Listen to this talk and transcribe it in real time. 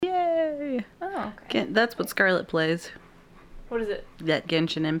That's what Scarlett plays. What is it? That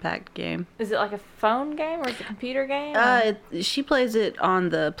Genshin Impact game. Is it like a phone game or is it a computer game? She plays it on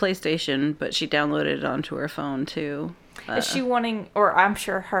the PlayStation, but she downloaded it onto her phone too. Is she wanting, or I'm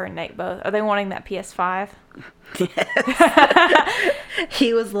sure her and Nate both, are they wanting that PS5? Yes.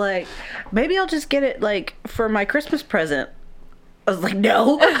 He was like, maybe I'll just get it like for my Christmas present. I was like,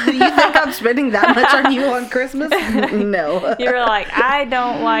 no. You think I'm spending that much on you on Christmas? No. You were like, I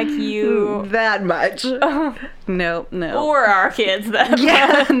don't like you that much. No. or our kids that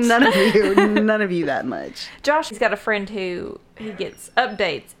Yeah, much. none of you that much. Josh, he's got a friend who he gets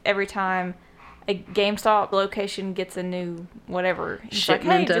updates every time a GameStop location gets a new whatever. He's like,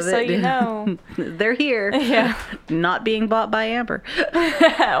 hey, just so you know. They're here. Yeah. Not being bought by Amber.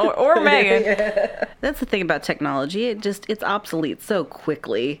 or Megan. Yeah. That's the thing about technology. It's obsolete so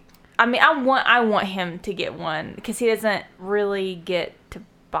quickly. I mean, I want him to get one because he doesn't really get to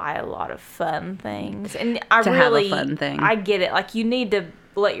buy a lot of fun things. And have a fun thing. I get it. Like, you need to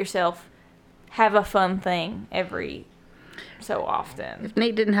let yourself have a fun thing every so often. If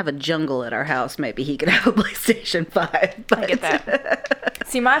Nate didn't have a jungle at our house, maybe he could have a PlayStation 5. But... I get that.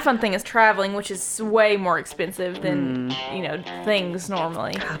 See, my fun thing is traveling, which is way more expensive than, things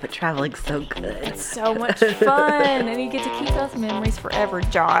normally. Oh, but traveling's so good. It's so much fun, and you get to keep those memories forever,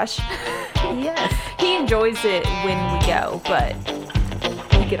 Josh. Yes. He enjoys it when we go, but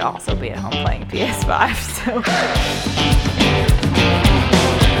he could also be at home playing PS5, so...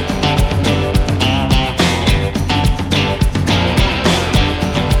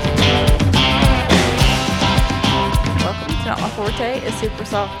 Not My Forte, a super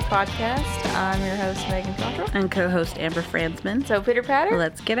soft podcast. I'm your host, Megan Cottrell. And co-host Amber Franzman. So, pitter patter.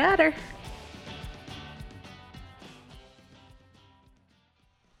 Let's get at her.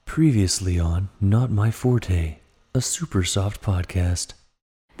 Previously on Not My Forte, a super soft podcast.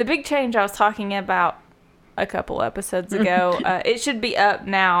 The big change I was talking about a couple episodes ago, it should be up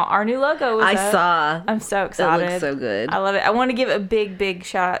now. Our new logo is up. Saw. I'm so excited. It looks so good. I love it. I want to give a big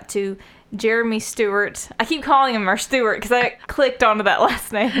shout out to Jeremy Stewart. I keep calling him our Stewart because I clicked onto that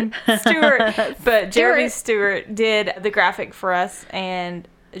last name, Stewart. But Jeremy Stewart did the graphic for us, and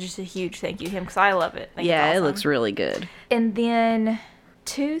just a huge thank you to him because I love it. Yeah, it looks really good. And then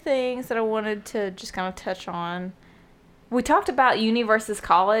two things that I wanted to just kind of touch on. We talked about uni versus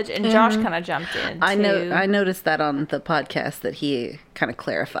college, and Josh kind of jumped in. I noticed that on the podcast that he kind of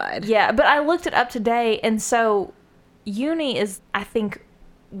clarified. Yeah, but I looked it up today, and so uni is, I think,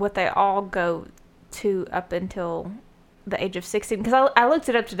 what they all go to up until the age of 16. Because I looked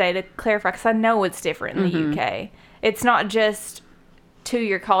it up today to clarify, because I know it's different in the UK. It's not just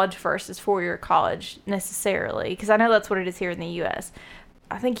 2-year college versus 4-year college necessarily, because I know that's what it is here in the US.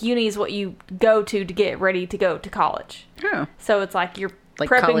 I think uni is what you go to get ready to go to college. Oh. So it's like you're like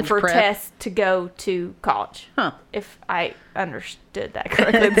prepping for prep? tests to go to college. Huh. If I understood that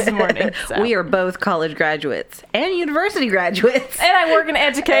correctly this morning. So. We are both college graduates and university graduates. And I work in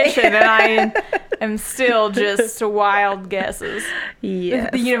education, and I am still just wild guesses.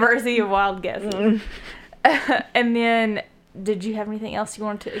 Yes. The University of Wild Guesses. And then, did you have anything else you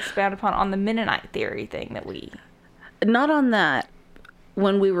wanted to expound upon on the Mennonite theory thing that we... Not on that.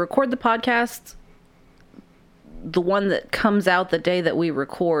 When we record the podcast, the one that comes out the day that we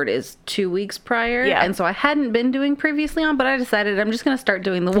record is 2 weeks prior. Yeah. And so I hadn't been doing previously on, but I decided I'm just going to start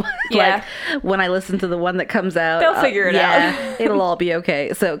doing the one, Yeah. like, when I listen to the one that comes out. They'll figure it out. It'll all be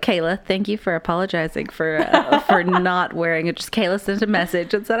okay. So, Kayla, thank you for apologizing for not wearing it. Just Kayla sent a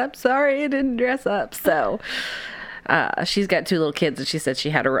message and said, I'm sorry I didn't dress up. So... she's got 2 little kids, and she said she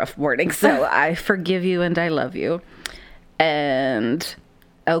had a rough morning. So I forgive you and I love you. And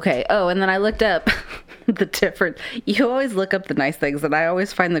okay. Oh, and then I looked up the difference. You always look up the nice things, and I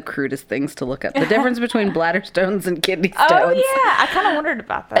always find the crudest things to look up. The difference between bladder stones and kidney stones. Oh, yeah. I kind of wondered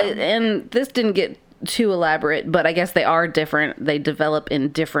about that. And this didn't get too elaborate, but I guess they are different. They develop in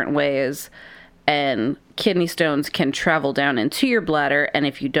different ways. And kidney stones can travel down into your bladder. And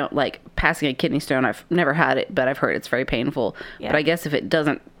if you don't like passing a kidney stone, I've never had it, but I've heard it's very painful. Yeah. But I guess if it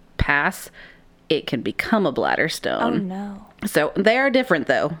doesn't pass, it can become a bladder stone. Oh, no. So they are different,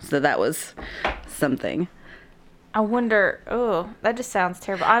 though. So that was something. I wonder, that just sounds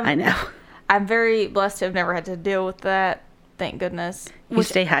terrible. I know. I'm very blessed to have never had to deal with that. Thank goodness. You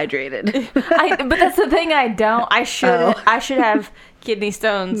stay hydrated. But that's the thing I don't. I should have kidney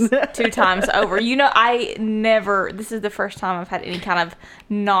stones 2 times over. This is the first time I've had any kind of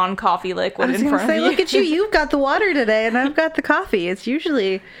non-coffee liquid in front of me. Look at you. You've got the water today, and I've got the coffee. It's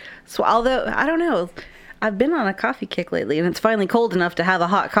usually... So, although, I don't know, I've been on a coffee kick lately, and it's finally cold enough to have a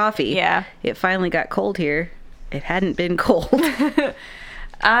hot coffee. Yeah. It finally got cold here. It hadn't been cold.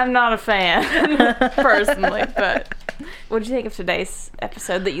 I'm not a fan, personally, but what did you think of today's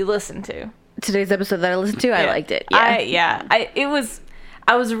episode that you listened to? Today's episode that I listened to, I liked it. Yeah.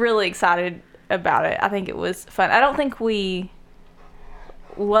 I was really excited about it. I think it was fun. I don't think we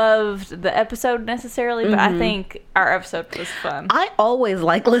loved the episode necessarily, but I think our episode was fun. I always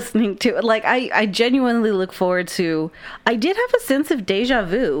like listening to it. Like, I genuinely look forward to... I did have a sense of deja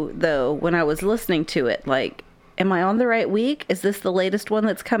vu, though, when I was listening to it. Like, am I on the right week? Is this the latest one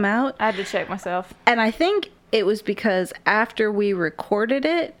that's come out? I had to check myself. And I think it was because after we recorded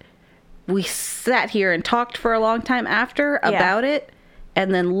it, we sat here and talked for a long time after about it,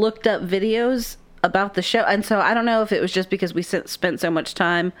 and then looked up videos about the show. And so I don't know if it was just because we spent so much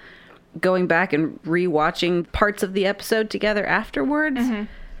time going back and rewatching parts of the episode together afterwards.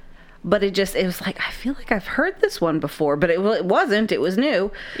 But it was like, I feel like I've heard this one before, but it wasn't. It was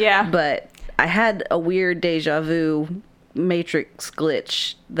new. Yeah. But I had a weird deja vu Matrix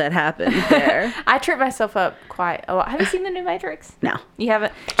glitch that happened there. I tripped myself up quite a lot. Have you seen the new Matrix? No. You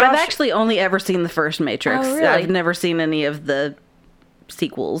haven't? I've actually only ever seen the first Matrix. Oh, really? I've never seen any of the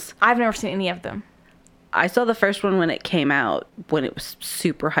sequels. I've never seen any of them. I saw the first one when it came out, when it was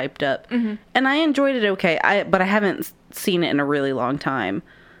super hyped up. And I enjoyed it okay. But I haven't seen it in a really long time.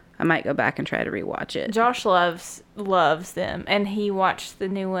 I might go back and try to rewatch it. Josh loves them, and he watched the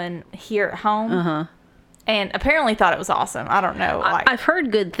new one here at home, and apparently thought it was awesome. I don't know. I've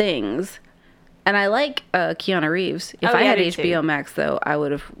heard good things, and I like Keanu Reeves. If I had HBO Max, though, I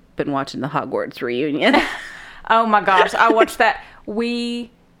would have been watching the Hogwarts reunion. Oh my gosh, I watched that.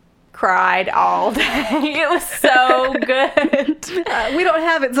 We cried all day. It was so good. We don't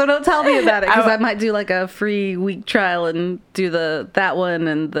have it, so don't tell me about it, because I might do like a free week trial and do that one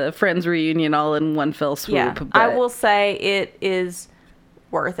and the Friends reunion all in one fell swoop. Yeah, but I will say it is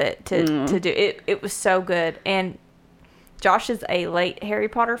worth it to do it. It was so good. And Josh is a late Harry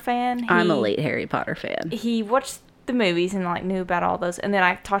Potter fan. I'm a late Harry Potter fan. He watched the movies and knew about all those, and then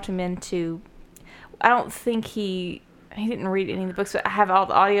I talked him into... I don't think he didn't read any of the books, but I have all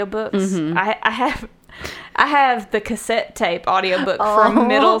the audiobooks. I have the cassette tape audiobook from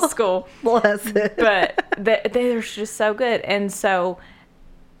middle school. Bless it. But they're just so good. And so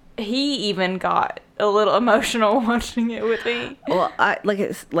he even got a little emotional watching it with me. Well,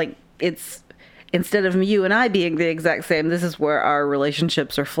 it's instead of you and I being the exact same, this is where our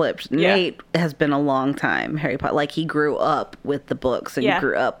relationships are flipped. Yeah. Nate has been a long time Harry Potter. Like, he grew up with the books and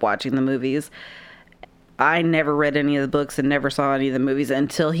grew up watching the movies. I never read any of the books and never saw any of the movies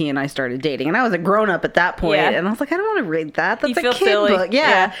until he and I started dating. And I was a grown-up at that point. And I was like, I don't want to read that. That's a kid silly. book.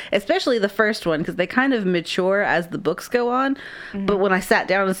 Yeah. Especially the first one, because they kind of mature as the books go on. But when I sat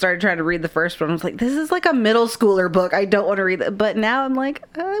down and started trying to read the first one, I was like, this is like a middle schooler book. I don't want to read it. But now I'm like,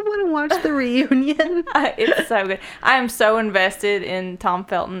 I want to watch the reunion. It's so good. I am so invested in Tom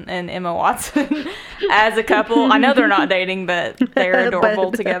Felton and Emma Watson as a couple. I know they're not dating, but they're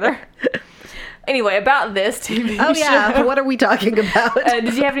adorable together. Anyway, about this TV show. Oh, yeah. What are we talking about?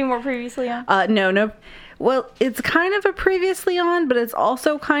 Did you have any more previously on? No. Well, it's kind of a previously on, but it's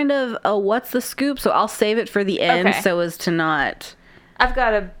also kind of a what's the scoop, so I'll save it for the end so as to not... I've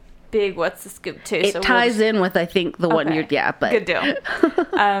got a big what's the scoop, too. It ties in with, I think, the one you're... Yeah, but... Good deal.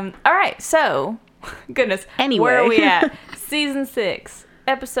 All right, so... Goodness. Anyway. Where are we at? Season 6.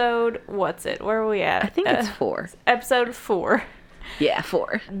 Episode... What's it? Where are we at? I think it's 4. Episode 4. Yeah,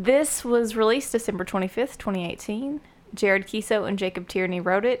 4. This was released December 25th, 2018. Jared Kiso and Jacob Tierney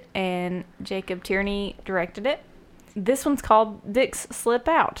wrote it, and Jacob Tierney directed it. This one's called Dick's Slip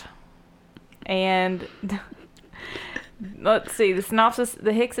Out. And let's see, the synopsis: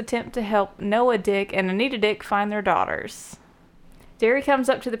 the Hicks attempt to help Noah Dick and Anita Dick find their daughters. Derry comes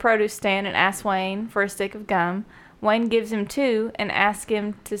up to the produce stand and asks Wayne for a stick of gum. Wayne gives him 2 and asks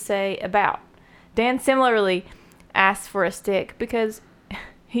him to say about. Dan similarly asks for a stick because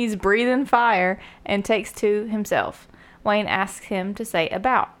he's breathing fire and takes 2 himself. Wayne asks him to say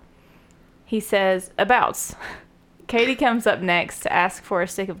about. He says abouts. Katie comes up next to ask for a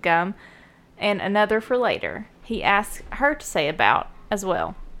stick of gum and another for later. He asks her to say about as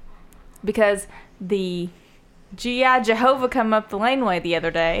well because the G.I. Jehovah come up the laneway the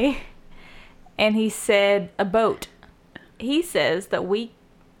other day and he said a boat. He says that we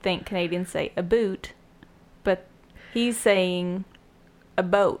think Canadians say a boot, but he's saying a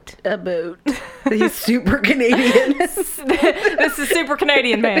boat. A boat. He's super Canadian. This is super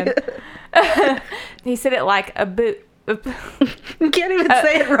Canadian, man. He said it like a boot. You can't even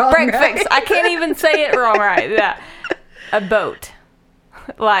say it wrong. Breakfast. I can't even say it wrong right. Yeah. A boat.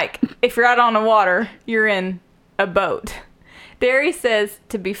 Like, if you're out on the water, you're in a boat. Derry says,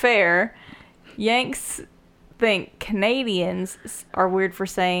 to be fair, Yanks think Canadians are weird for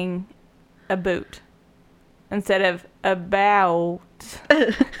saying a boot instead of about.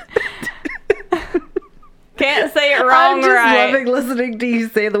 Can't say it wrong. I'm just right. loving listening to you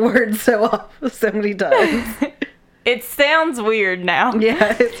say the word so many times. It sounds weird now.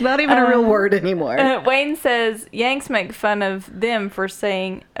 Yeah, it's not even a real word anymore. Wayne says Yanks make fun of them for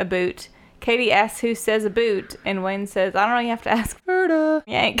saying a boot. Katie asks who says a boot, and Wayne says, I don't know, you have to ask Ferda.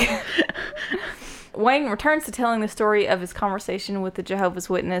 Yank. Wayne returns to telling the story of his conversation with the Jehovah's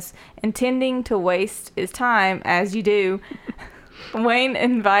Witness, intending to waste his time, as you do. Wayne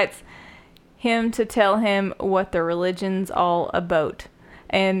invites him to tell him what the religion's all about.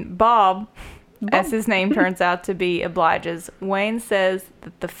 And Bob, as his name turns out to be, obliges. Wayne says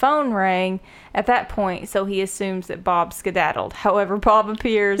that the phone rang at that point, so he assumes that Bob skedaddled. However, Bob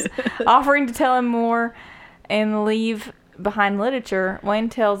appears, offering to tell him more and leave behind literature. Wayne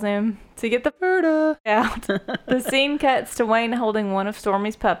tells him to get the Ferda out. The scene cuts to Wayne holding one of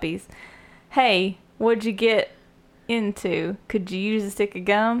Stormy's puppies. Hey, what'd you get into? Could you use a stick of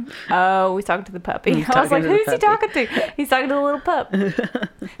gum? Oh, he's talking to the puppy. I was like, who's he talking to? He's talking to the little pup.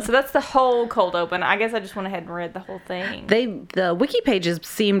 So that's the whole cold open. I guess I just went ahead and read the whole thing. The wiki pages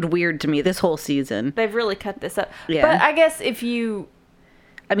seemed weird to me this whole season. They've really cut this up. Yeah. But I guess if you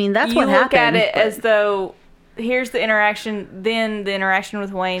that's what happened. look at it as though here's the interaction, then the interaction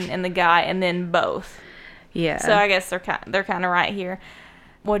with Wayne and the guy, and then both. Yeah. So I guess they're kind of right here.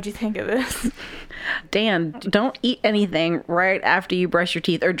 What'd you think of this? Dan, don't eat anything right after you brush your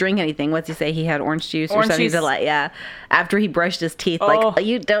teeth or drink anything. What's he say? He had orange juice or something juice. to after he brushed his teeth. Oh. Like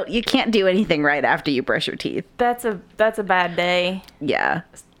you can't do anything right after you brush your teeth. That's a bad day. Yeah.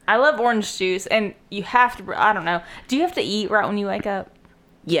 I love orange juice, and you have to, I don't know. Do you have to eat right when you wake up?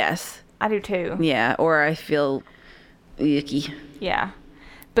 Yes. I do too. Yeah. Or I feel yucky. Yeah.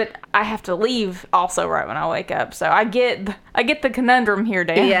 But I have to leave also right when I wake up. So I get the conundrum here,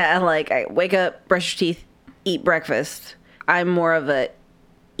 Dan. Yeah, like I wake up, brush your teeth, eat breakfast. I'm more of a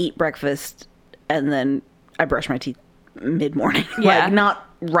eat breakfast and then I brush my teeth mid-morning. Yeah. Like not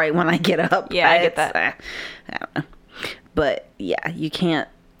right when I get up. Yeah, I get that. I don't know. But yeah, you can't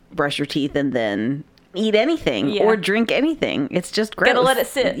brush your teeth and then eat anything or drink anything. It's just gross. Gotta let it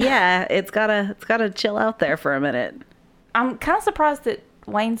sit. Yeah, it's gotta chill out there for a minute. I'm kind of surprised that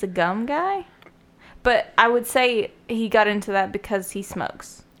Wayne's a gum guy, but I would say he got into that because he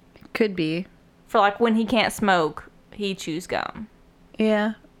smokes. Could be. For like when he can't smoke, he chews gum.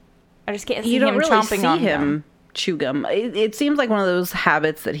 Yeah. I just can't see You don't him really chomping see on him gum. chew gum. It seems like one of those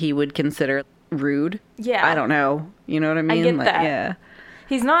habits that he would consider rude. Yeah. I don't know. You know what I mean? get Like, that. Yeah.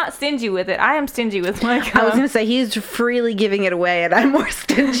 He's not stingy with it. I am stingy with my gum. I was going to say he's freely giving it away, and I'm more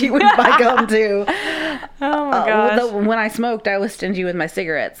stingy with my gum too. Oh my gosh. When I smoked, I was stingy with my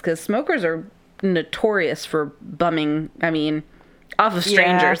cigarettes because smokers are notorious for bumming. I mean, off of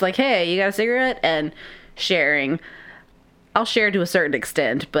strangers. Yeah. Like, hey, you got a cigarette? And sharing. I'll share to a certain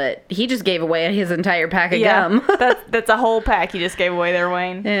extent, but he just gave away his entire pack of gum. that's a whole pack you just gave away there,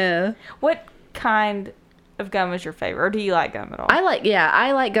 Wayne. Yeah. What kind of gum is your favorite, or do you like gum at all? I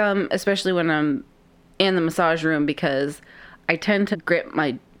like gum, especially when I'm in the massage room because I tend to grip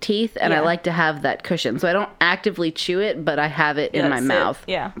my teeth and I like to have that cushion. So I don't actively chew it, but I have it in my mouth.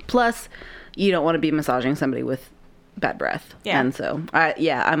 Yeah. Plus, you don't want to be massaging somebody with bad breath. Yeah. And so,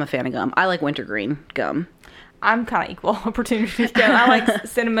 I'm a fan of gum. I like wintergreen gum. I'm kind of equal opportunity gum. I like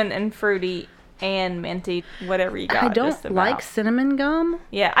cinnamon and fruity and minty, whatever you got. I don't just about. like cinnamon gum.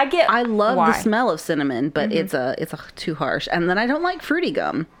 Yeah, I love why. the smell of cinnamon, but it's too harsh. And then I don't like fruity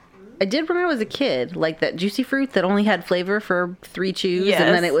gum. I did when I was a kid, like that juicy fruit that only had flavor for 3 chews, Yes.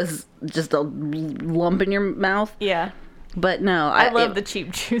 and then it was just a lump in your mouth. Yeah. But no, I love the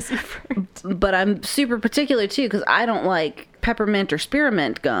cheap juicy fruit. But I'm super particular too because I don't like peppermint or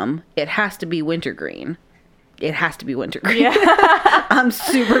spearmint gum. It has to be wintergreen. It has to be wintergreen. Yeah. I'm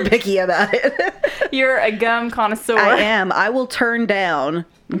super picky about it. You're a gum connoisseur. I am. I will turn down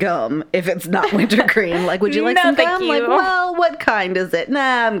gum if it's not wintergreen. Like, would you like No, some thank gum? you. Like, well, what kind is it?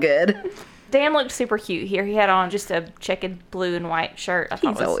 Nah, I'm good. Dan looked super cute here. He had on just a checkered blue and white shirt. I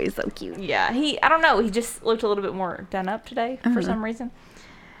thought He's always so cute. Yeah, I don't know. He just looked a little bit more done up today for some reason.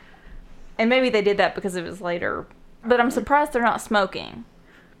 And maybe they did that because it was later. But I'm surprised they're not smoking.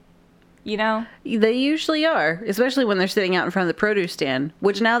 You know? They usually are, especially when they're sitting out in front of the produce stand,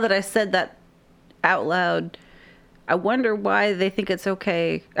 which now that I said that out loud, I wonder why they think it's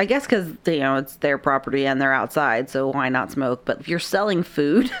okay. I guess because, it's their property and they're outside, so why not smoke? But if you're selling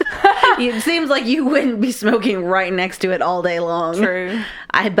food, it seems like you wouldn't be smoking right next to it all day long. True.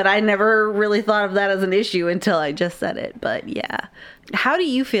 But I never really thought of that as an issue until I just said it. But yeah. How do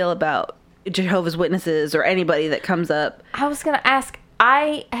you feel about Jehovah's Witnesses or anybody that comes up. I was going to ask,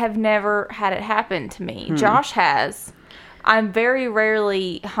 I have never had it happen to me. Josh has. I'm very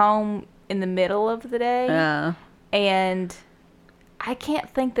rarely home in the middle of the day. And I can't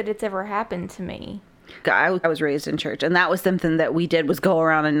think that it's ever happened to me. I was raised in church, and that was something that we did, was go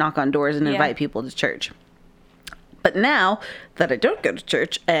around and knock on doors and invite people to church. But now that I don't go to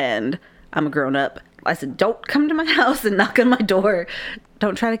church and I'm a grown up, I said, don't come to my house and knock on my door.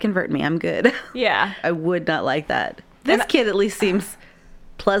 Don't try to convert me. I'm good. Yeah. I would not like that. This kid at least seems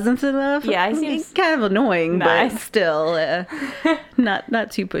pleasant enough. Yeah, he seems kind of annoying, nice. but still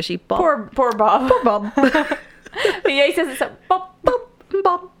not too pushy. Bob. Poor Bob. Poor Bob. Yeah, he says it's a Bob, Bob,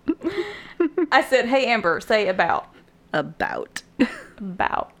 Bob. I said, hey, Amber, say about. About.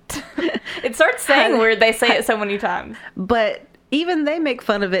 It starts saying weird. They say it so many times. But even they make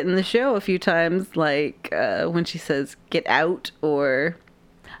fun of it in the show a few times, like when she says "get out" or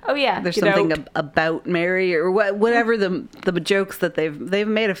oh yeah, there's something about Mary or whatever the jokes that they've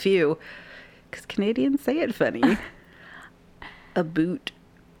made a few because Canadians say it funny. A boot.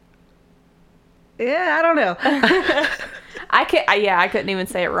 Yeah, I don't know. I couldn't even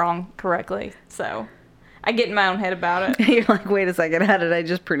say it wrong correctly, so I get in my own head about it. You're like, wait a second, how did I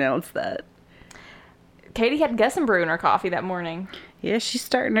just pronounce that? Katie had Gus and Brew in her coffee that morning. Yeah, she's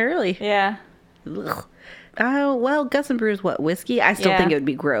starting early. Yeah. Ugh. Oh, well, Gus and Brew is what, whiskey? I still think it would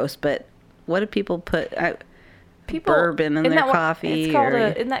be gross, but what do people put? Bourbon in their coffee?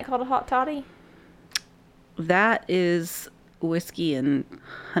 Isn't that called a hot toddy? That is whiskey and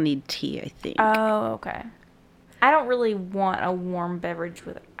honeyed tea, I think. Oh, okay. I don't really want a warm beverage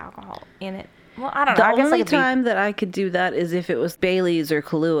with alcohol in it. Well, I don't know. The only time that I could do that is if it was Bailey's or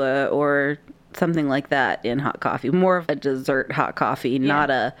Kahlua or something like that in hot coffee. More of a dessert hot coffee, not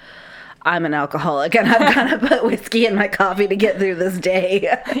I'm an alcoholic and I've got to put whiskey in my coffee to get through this day.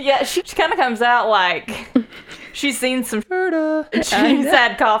 Yeah, she kind of comes out like she's seen some she's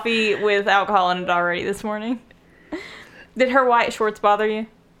had coffee with alcohol in it already this morning. Did her white shorts bother you?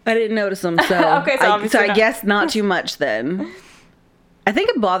 I didn't notice them, so okay, so I guess not too much then. I think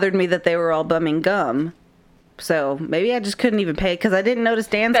it bothered me that they were all bumming gum. So maybe I just couldn't even pay because I didn't notice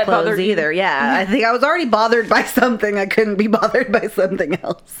Dan's clothes either. Yeah, I think I was already bothered by something. I couldn't be bothered by something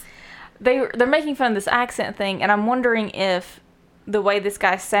else. They're making fun of this accent thing, and I'm wondering if the way this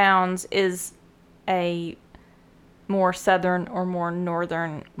guy sounds is a more southern or more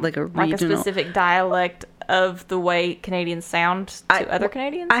northern, like a specific dialect of the way Canadians sound to other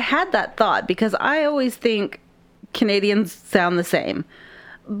Canadians. I had that thought because I always think Canadians sound the same.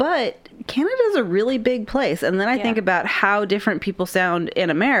 But Canada's a really big place. And then I think about how different people sound in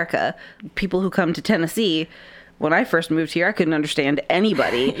America. People who come to Tennessee, when I first moved here, I couldn't understand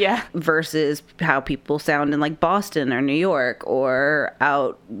anybody. Versus how people sound in like Boston or New York or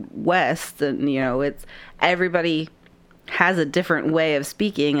out west. And, it's everybody has a different way of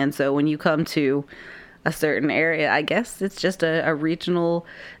speaking. And so when you come to a certain area, I guess it's just a regional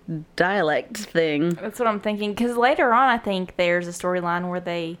dialect thing. That's what I'm thinking. Because later on, I think there's a storyline where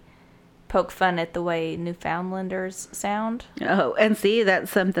they poke fun at the way Newfoundlanders sound. Oh, and see, that's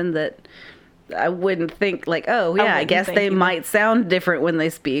something that I wouldn't think like, oh, yeah, I guess they might sound different when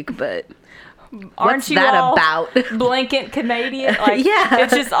they speak, but aren't you that all about? Blanket Canadian? Like,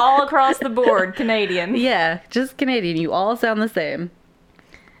 it's just all across the board Canadian. Yeah, just Canadian. You all sound the same.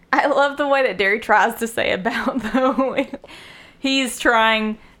 I love the way that Derry tries to say about, though. He's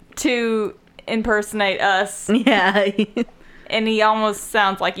trying to impersonate us. Yeah. And he almost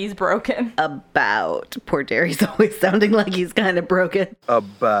sounds like he's broken. About. Poor Derry's always sounding like he's kind of broken.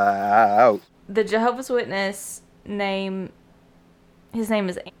 About. The Jehovah's Witness name, his name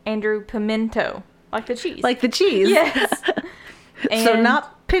is Andrew Pimento. Like the cheese. Like the cheese? Yes. So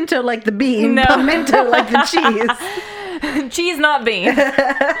not pinto like the bean, no. pimento like the cheese. Cheese, not bean.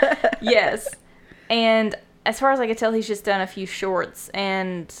 Yes. And as far as I could tell, he's just done a few shorts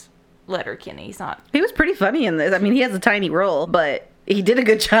and Letterkenny. He's not. He was pretty funny in this. I mean, he has a tiny role, but he did a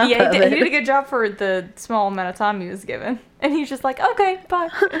good job. Yeah, he did a good job for the small amount of time he was given. And he's just like, okay, bye.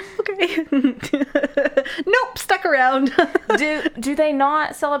 Okay. Nope, stuck around. Do they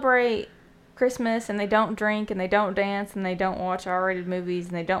not celebrate Christmas and they don't drink and they don't dance and they don't watch R-rated movies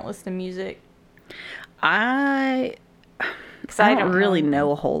and they don't listen to music? I don't really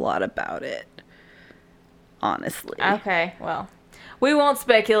know a whole lot about it, honestly. Okay, well, we won't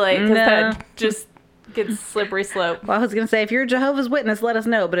speculate because that just gets slippery slope. Well, I was going to say, if you're a Jehovah's Witness, let us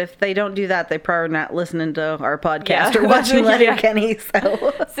know. But if they don't do that, they're probably not listening to our podcast or watching Letterkenny.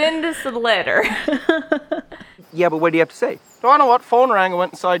 So send us a letter. Yeah, but what do you have to say? Don't know what, phone rang, I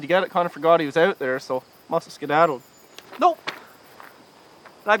went inside to get it, kind of forgot he was out there, so must have skedaddled. Nope.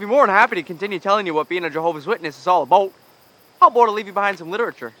 And I'd be more than happy to continue telling you what being a Jehovah's Witness is all about. How about to leave you behind some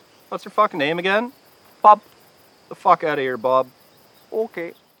literature? What's your fucking name again? Bob. The fuck out of here, Bob.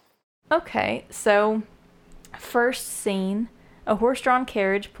 Okay. Okay, so first scene, a horse-drawn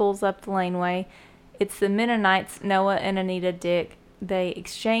carriage pulls up the laneway. It's the Mennonites, Noah and Anita Dick. They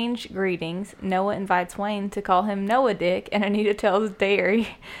exchange greetings. Noah invites Wayne to call him Noah Dick, and Anita tells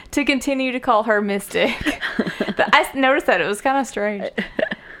Derry to continue to call her Miss Dick. I noticed that. It was kind of strange.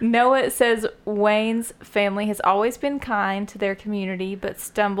 Noah says Wayne's family has always been kind to their community, but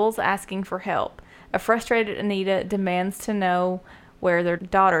stumbles asking for help. A frustrated Anita demands to know where their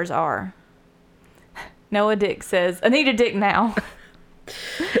daughters are. Noah Dick says, Anita Dick now.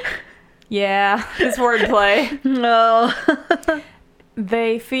 Yeah, this wordplay. No.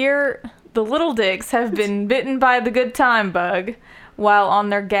 They fear the little dicks have been bitten by the good time bug while on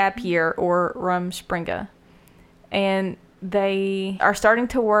their gap year or Rumspringa. And they are starting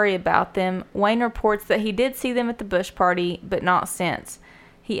to worry about them. Wayne reports that he did see them at the bush party, but not since.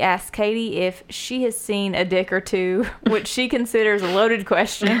 He asks Katie if she has seen a dick or two, which she considers a loaded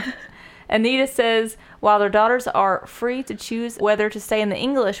question. Anita says while their daughters are free to choose whether to stay in the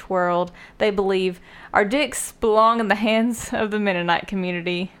English world, they believe our dicks belong in the hands of the Mennonite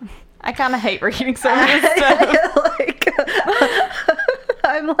community. I kind of hate reading some of this stuff.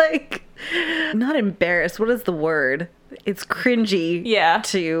 I'm like, not embarrassed. What is the word? It's cringy. Yeah.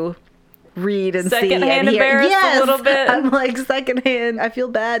 To read and see Secondhand and hear. embarrassed Yes, a little bit. I'm like secondhand. I feel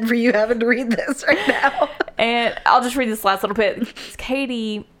bad for you having to read this right now. And I'll just read this last little bit.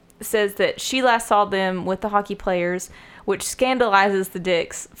 Katie says that she last saw them with the hockey players, which scandalizes the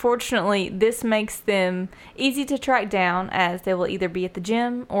dicks. Fortunately, this makes them easy to track down, as they will either be at the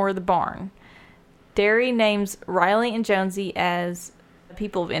gym or the barn. Derry names Riley and Jonesy as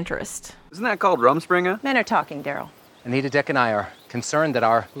people of interest. Isn't that called Rumspringa? Men are talking, Daryl. Anita Dick and I are concerned that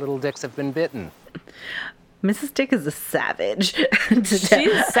our little dicks have been bitten. Mrs. Dick is a savage.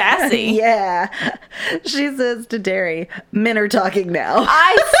 She's sassy. Yeah. She says to Derry, men are talking now.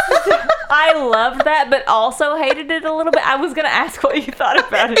 I loved that, but also hated it a little bit. I was going to ask what you thought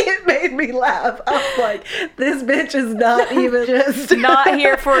about it. It made me laugh. I was like, this bitch is not even just... Not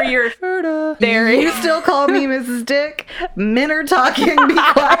here for your Derry. You still call me Mrs. Dick? Men are talking, be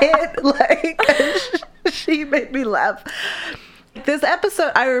quiet. Like, she made me laugh. This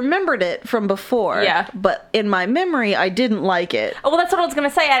episode, I remembered it from before. Yeah. But in my memory, I didn't like it. Oh, well, that's what I was going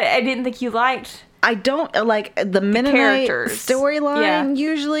to say. I didn't think you liked... I don't like the Mennonite characters. storyline, Yeah.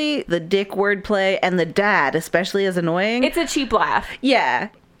 usually. The dick wordplay and the dad, especially, is annoying. It's a cheap laugh. Yeah.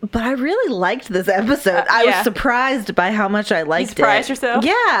 But I really liked this episode. I was surprised by how much I liked it. You surprised yourself?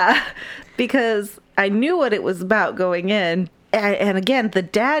 Yeah. Because I knew what it was about going in. And again, the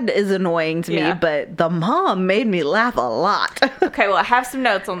dad is annoying to me, but the mom made me laugh a lot. Okay, well, I have some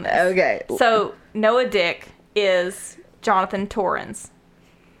notes on this. Okay. So, Noah Dick is Jonathan Torrens,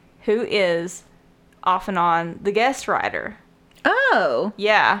 who is off and on the guest writer. Oh.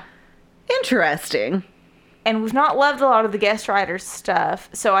 Yeah. Interesting. And we've not loved a lot of the guest writer's stuff,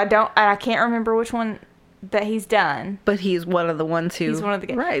 so I can't remember which one that he's done. But he's one of the ones who He's one of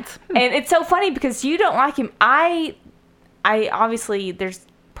the writes. And it's so funny because you don't like him. I obviously, there's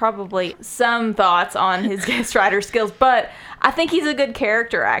probably some thoughts on his guest writer skills, but I think he's a good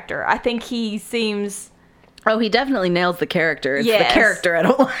character actor. I think he seems... Oh, he definitely nails the character. It's Yes. the character I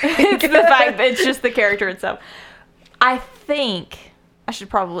don't like. It's the fact that it's just the character itself. I think... I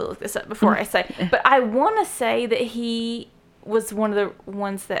should probably look this up before I say, but I want to say that he was one of the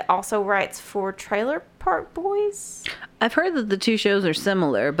ones that also writes for Trailer Park Boys. I've heard that the two shows are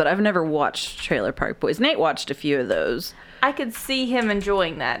similar, but I've never watched Trailer Park Boys. Nate watched a few of those. I could see him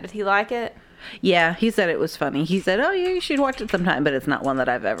enjoying that. Did he like it? Yeah, he said it was funny. He said, oh, yeah, you should watch it sometime, but it's not one that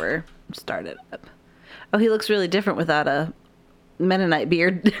I've ever started up. Oh, he looks really different without a Mennonite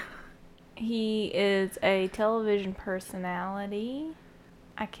beard. He is a television personality.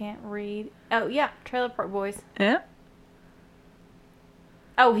 I can't read. Oh, yeah, Trailer Park Boys. Yeah.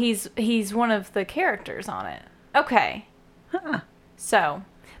 Oh, he's one of the characters on it. Okay. Huh. So,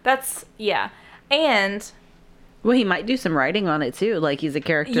 that's, yeah. And... Well, he might do some writing on it, too. Like, he's a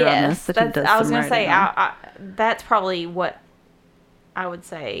character on this. That he does I was some going to say, writing that's probably what I would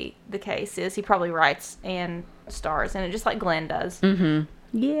say the case is. He probably writes and stars in it, just like Glenn does. Mm-hmm.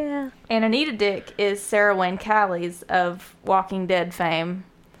 Yeah. And Anita Dick is Sarah Wayne Callies of Walking Dead fame.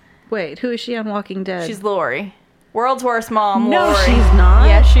 Wait, who is she on Walking Dead? She's Lori. World's Worst Mom, No, Lori. she's not.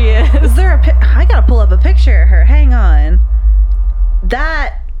 Yeah, she is. Is there I gotta pull up a picture of her. Hang on.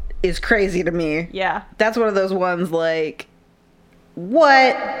 That is crazy to me. Yeah. That's one of those ones like,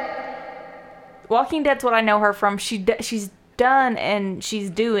 what? Walking Dead's what I know her from. She's done and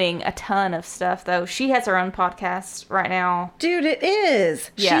she's doing a ton of stuff, though. She has her own podcast right now. Dude, it is.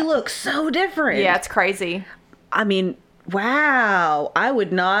 Yeah. She looks so different. Yeah, it's crazy. I mean, wow. I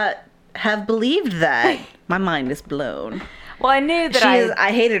would not have believed that. My mind is blown. Well, I knew that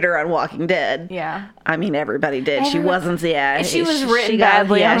I hated her on Walking Dead. Yeah. I mean, everybody did. She wasn't, And she was written got,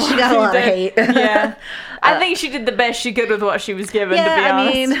 badly. Yeah, on she got a lot of hate. Yeah. I think she did the best she could with what she was given, to be honest.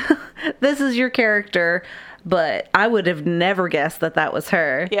 I mean, this is your character, but I would have never guessed that that was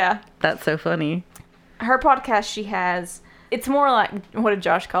her. Yeah. That's so funny. Her podcast she has, it's more like, what did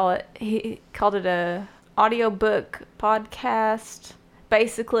Josh call it? He called it a audiobook podcast.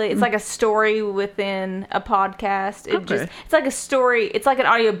 Basically, it's like a story within a podcast. It's like a story. It's like an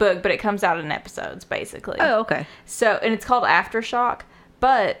audiobook, but it comes out in episodes, basically. Oh, okay. So, and it's called Aftershock,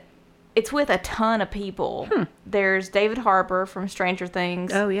 but it's with a ton of people. There's David Harbour from Stranger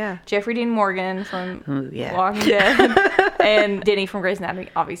Things. Oh, yeah. Jeffrey Dean Morgan from yeah. Walking Dead. And Denny from Grey's Anatomy,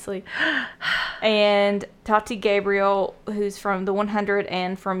 obviously. And Tati Gabriel, who's from The 100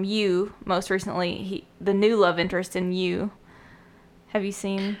 and from You, most recently. The new love interest in You. Have you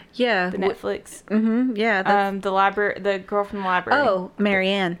seen the Netflix? Mm-hmm. Yeah. The girl from the library. Oh,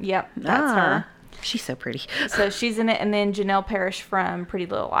 Marianne. Yep, that's her. She's so pretty. So she's in it, and then Janelle Parrish from Pretty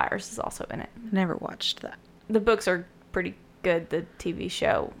Little Liars is also in it. Never watched that. The books are pretty good. The TV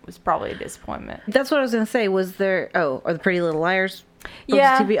show was probably a disappointment. That's what I was going to say. Was there... Oh, are the Pretty Little Liars books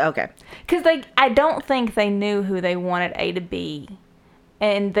Yeah. TV? Okay. Because I don't think they knew who they wanted A to be.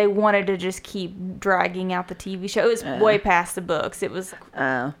 And they wanted to just keep dragging out the TV show. It was way past the books. It was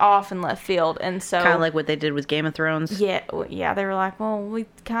off in left field. And so... Kind of like what they did with Game of Thrones. Yeah, they were like, well, we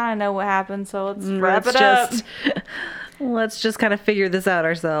kind of know what happened, so let's wrap it up. Let's just kind of figure this out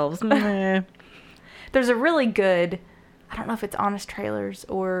ourselves. Meh. There's a really good... I don't know if it's Honest Trailers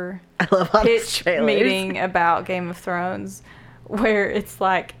or I love Honest pitch Trailers. meeting about Game of Thrones where it's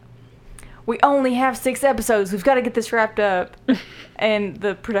like, we only have 6 episodes. We've got to get this wrapped up. And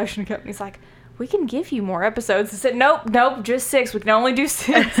the production company's like, we can give you more episodes. I said, nope, just 6. We can only do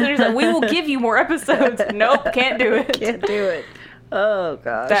 6. And he's like, we will give you more episodes. Nope, can't do it. Can't do it. Oh,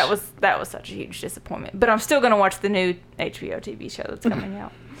 gosh. That was such a huge disappointment. But I'm still going to watch the new HBO TV show that's coming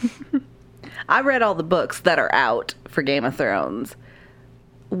out. I read all the books that are out for Game of Thrones.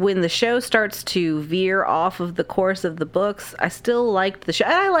 When the show starts to veer off of the course of the books, I still liked the show.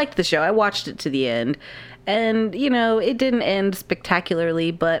 And I liked the show. I watched it to the end. And, it didn't end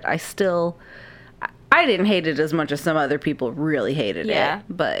spectacularly, but I didn't hate it as much as some other people really hated it.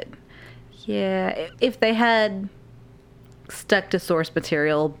 But, yeah, if they had stuck to source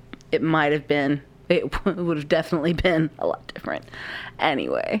material, it would have definitely been a lot different.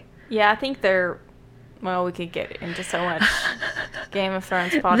 Anyway. Yeah, I think we could get into so much Game of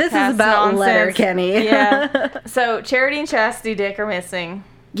Thrones podcast This is about nonsense. Letterkenny. Yeah. So, Charity and Chastity Dick are missing.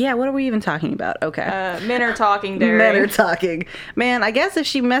 Yeah, what are we even talking about? Okay. Men are talking, Derry. Men are talking. Man, I guess if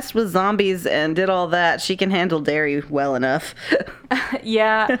she messed with zombies and did all that, she can handle Derry well enough.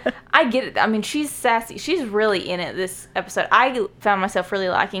 Yeah, I get it. I mean, she's sassy. She's really in it this episode. I found myself really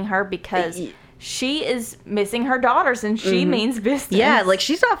liking her because she is missing her daughters and she means business. Yeah, like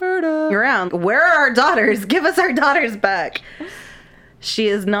she's not around. Where are our daughters? Give us our daughters back. She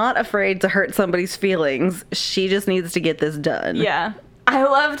is not afraid to hurt somebody's feelings. She just needs to get this done. Yeah. I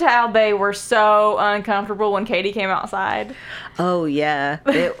loved how they were so uncomfortable when Katie came outside. Oh, yeah.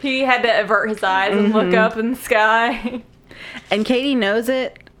 He had to avert his eyes and look up in the sky. And Katie knows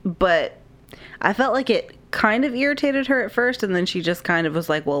it, but I felt like it kind of irritated her at first, and then she just kind of was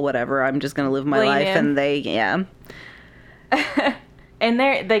like, well, whatever, I'm just going to live my life. In. And And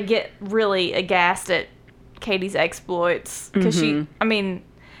they get really aghast at Katie's exploits. Because she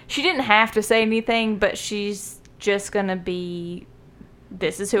didn't have to say anything, but she's just going to be...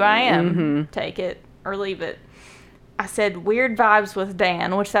 This is who I am. Take it or leave it. I said weird vibes with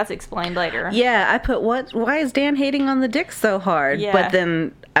Dan, which that's explained later. Yeah, I put, why is Dan hating on the Dick so hard? Yeah. But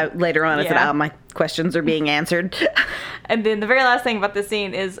then later on I said, my questions are being answered. And then the very last thing about the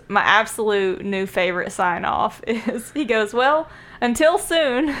scene is my absolute new favorite sign off is he goes, well, until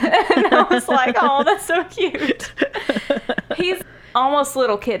soon. And I was like, oh, that's so cute. He's almost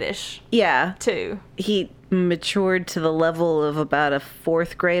little kiddish. Yeah. Too. He matured to the level of about a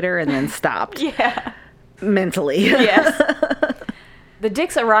 4th grader and then stopped. Yeah. Mentally. Yes. The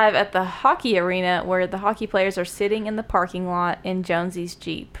Dicks arrive at the hockey arena where the hockey players are sitting in the parking lot in Jonesy's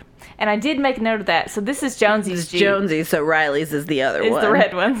Jeep. And I did make note of that. So this is Jonesy's Jeep. Jonesy, so Riley's is the other one. It's the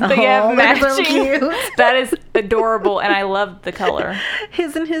red one. Oh, They have that's matching. so cute. That is adorable, and I love the color.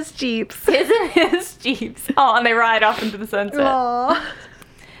 His and his Jeeps. His and his Jeeps. Oh, and they ride off into the sunset. Aww.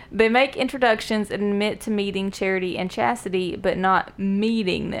 They make introductions and admit to meeting Charity and Chastity, but not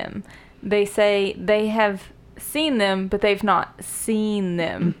meeting them. They say they have seen them, but they've not seen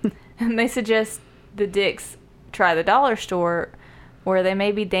them. And they suggest the Dicks try the dollar store, where they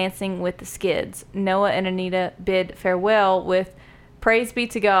may be dancing with the Skids. Noah and Anita bid farewell with "Praise be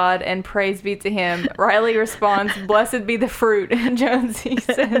to God and praise be to him." Riley responds, "Blessed be the fruit." And Jonesy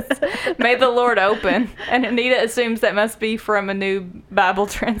says, "May the Lord open." And Anita assumes that must be from a new Bible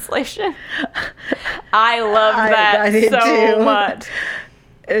translation. I love that I did so too. much.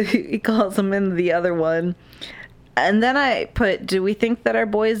 He calls them in the other one. And then I put, do we think that our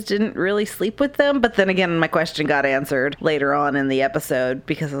boys didn't really sleep with them? But then again, my question got answered later on in the episode,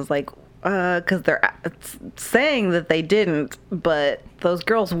 because I was like, because they're saying that they didn't, but those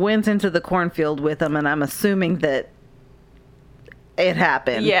girls went into the cornfield with them, and I'm assuming that it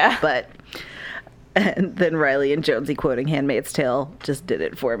happened. Yeah. But, and then Riley and Jonesy quoting Handmaid's Tale just did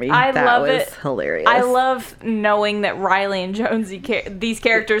it for me. I love it. That was hilarious. I love knowing that Riley and Jonesy, these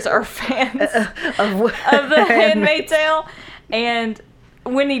characters are fans of the Handmaid's Tale. And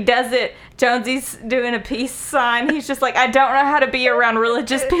when he does it, Jonesy's doing a peace sign. He's just like, I don't know how to be around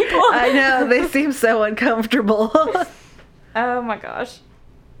religious people. I know, they seem so uncomfortable. Oh my gosh.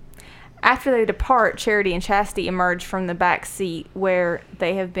 After they depart, Charity and Chastity emerge from the back seat where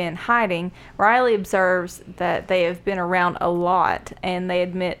they have been hiding. Riley observes that they have been around a lot, and they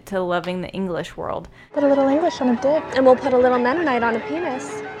admit to loving the English world. Put a little English on a dick. And we'll put a little Mennonite on a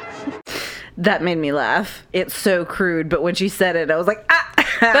penis. That made me laugh. It's so crude, but when she said it, I was like, ah!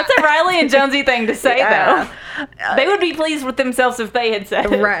 That's a Riley and Jonesy thing to say, Yeah. though. They would be pleased with themselves if they had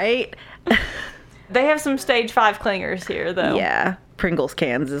said it. Right? They have some stage 5 clingers here, though. Yeah. Pringles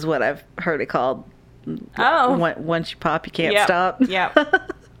cans is what I've heard it called. Oh. Once you pop, you can't Yep. stop.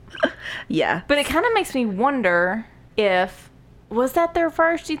 Yep. Yeah. But it kind of makes me wonder if, was that their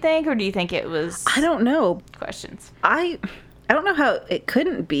first, do you think? Or do you think it was I don't know. questions? I don't know how it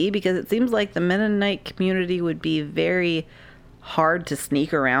couldn't be, because it seems like the Mennonite community would be very hard to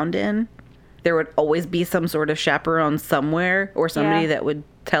sneak around in. There would always be some sort of chaperone somewhere, or somebody Yeah. that would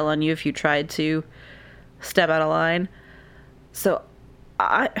tell on you if you tried to step out of line. So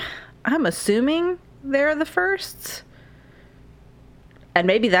I'm assuming they're the firsts. And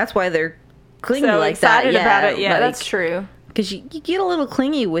maybe that's why they're clingy So like that. excited about it. Yeah, like, that's true. because you get a little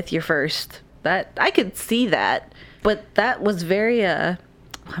clingy with your first. That I could see that, but that was very I'm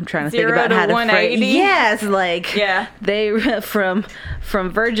trying to 0 think about to how to 180? phrase. Yes, like Yeah. they from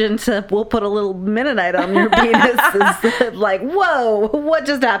virgin to we'll put a little Mennonite on your penis. Is like, whoa, what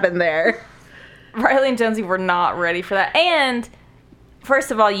just happened there? Riley and Jonesy were not ready for that. And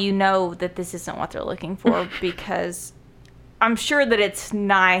first of all, you know that this isn't what they're looking for, because I'm sure that it's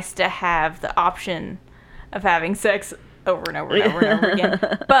nice to have the option of having sex over and over and over and over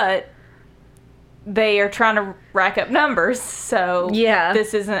again. But they are trying to rack up numbers, so Yeah.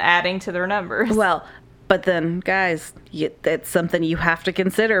 this isn't adding to their numbers. Well, but then, guys, that's something you have to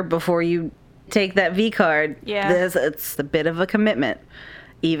consider before you take that V card. Yeah. It's a bit of a commitment.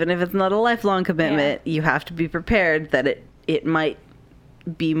 Even if it's not a lifelong commitment, you have to be prepared that it might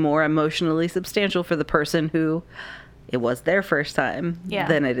be more emotionally substantial for the person who it was their first time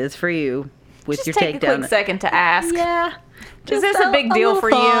than it is for you with Just your take takedown. a quick second to ask. Yeah. Is this a big deal little for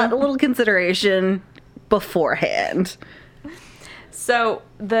thought, you? A little consideration beforehand. So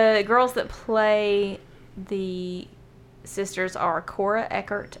the girls that play the sisters are Cora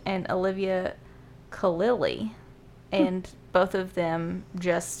Eckert and Olivia Khalili, and both of them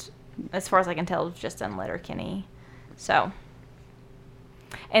just, as far as I can tell, have just done Letterkenny. So,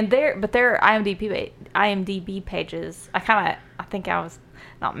 and their IMDb pages, I think I was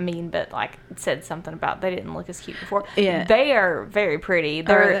not mean, but like said something about they didn't look as cute before. Yeah. They are very pretty.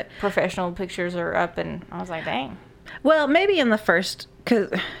 Their Are they? professional pictures are up, and I was like, dang. Well, maybe in the first,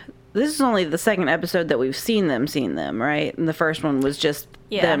 because this is only the second episode that we've seen them, right? And the first one was just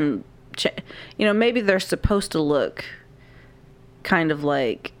them, maybe they're supposed to look kind of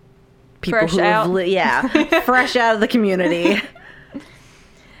like people Fresh who out. fresh out of the community.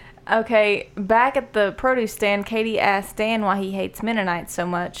 Okay, back at the produce stand, Katie asks Dan why he hates Mennonites so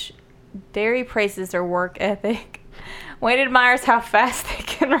much. Derry praises their work ethic. Wayne admires how fast they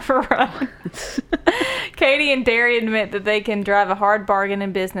can run. Katie and Derry admit that they can drive a hard bargain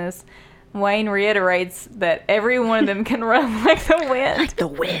in business. Wayne reiterates that every one of them can run like the wind. Like the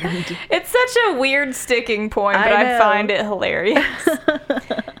wind. It's such a weird sticking point, but I I know. find it hilarious.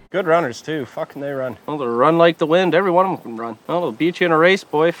 Good runners, too. Fucking they run. Oh, they'll run like the wind. Every one of them can run. Oh, they'll beat you in a race,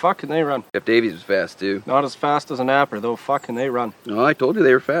 boy. Fucking they run. Jeff Davies was fast, too. Not as fast as an Apper, though. Fucking they run. No, I told you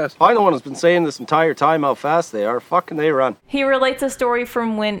they were fast. I'm the one who's been saying this entire time how fast they are. Fucking they run. He relates a story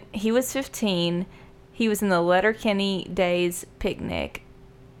from when he was 15. He was in the Letterkenny Days picnic.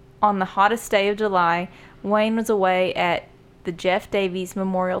 On the hottest day of July, Wayne was away at the Jeff Davies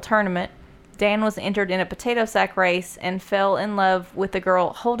Memorial Tournament. Dan was entered in a potato sack race and fell in love with the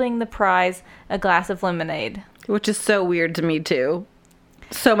girl holding the prize, a glass of lemonade. Which is so weird to me, too.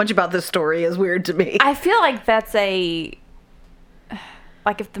 So much about this story is weird to me. I feel like that's like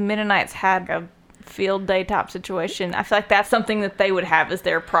if the Mennonites had a field day type situation, I feel like that's something that they would have as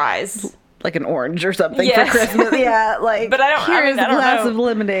their prize. Like an orange or something Yes. for Christmas. Yeah, like, But I don't- I here's mean, I a don't glass know. of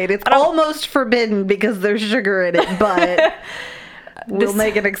lemonade. It's almost forbidden because there's sugar in it, but we'll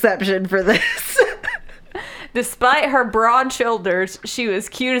make an exception for this. Despite her broad shoulders, she was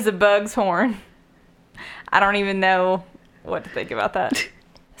cute as a bug's horn. I don't even know what to think about that.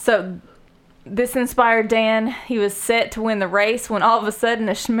 So, this inspired Dan. He was set to win the race when all of a sudden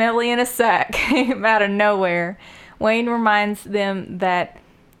a schmelly in a sack came out of nowhere. Wayne reminds them that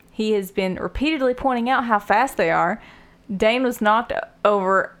he has been repeatedly pointing out how fast they are. Dane was knocked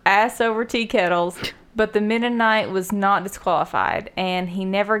over ass over tea kettles, but the Mennonite was not disqualified, and he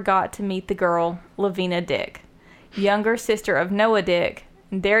never got to meet the girl, Lavina Dick, younger sister of Noah Dick.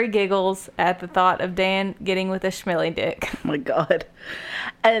 Derry giggles at the thought of Dan getting with a schmelly dick. Oh my God.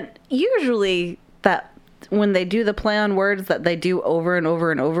 And usually that when they do the play on words that they do over and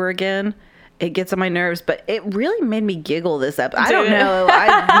over and over again, it gets on my nerves, but it really made me giggle this episode. I don't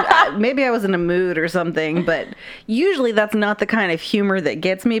know. Maybe I was in a mood or something, but usually that's not the kind of humor that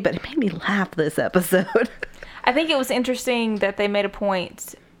gets me, but it made me laugh this episode. I think it was interesting that they made a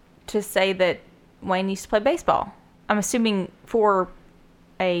point to say that Wayne used to play baseball. I'm assuming for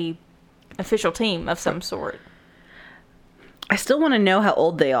a official team of some sort. I still want to know how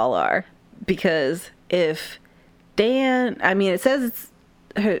old they all are, because if Dan, I mean, it says it's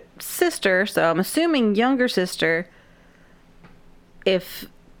her sister, so I'm assuming younger sister. If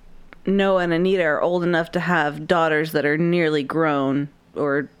Noah and Anita are old enough to have daughters that are nearly grown,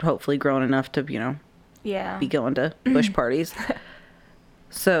 or hopefully grown enough to, Yeah. be going to bush parties.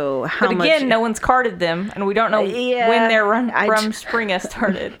 So how But much? again, no one's carded them, and we don't know Yeah, when their I rum j- spring has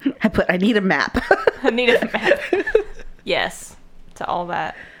started. I need a map. I need a map. Yes, to all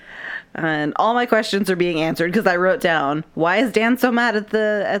that. And all my questions are being answered because I wrote down, why is Dan so mad at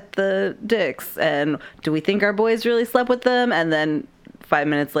the Dicks? And do we think our boys really slept with them? And then 5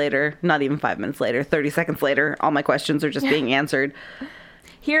 minutes later, not even 5 minutes later, 30 seconds later, all my questions are just being answered.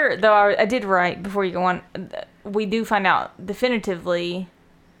 Here, though, I did write, before you go on, we do find out definitively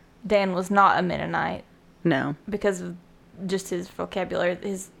Dan was not a Mennonite No. because of just his vocabulary,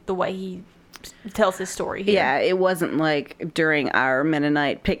 the way he tells his story here. Yeah, it wasn't like during our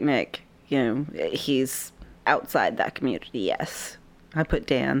Mennonite picnic, he's outside that community, yes. I put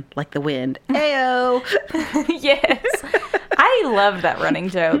Dan like the wind. Ayo! Yes. I love that running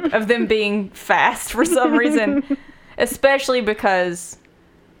joke of them being fast for some reason, especially because,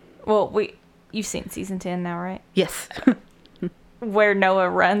 well, you've seen season 10 now, right? Yes. Where Noah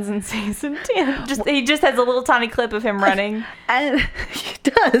runs in season 10. He just has a little tiny clip of him running. And he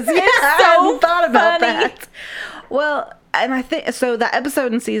does. Yeah, so I hadn't thought about funny. that. Well, and I think so. That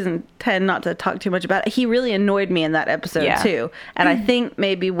episode in season 10, not to talk too much about it, he really annoyed me in that episode Yeah. too. And I think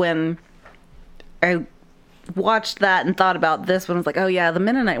maybe when I watched that and thought about this one, I was like, oh yeah, the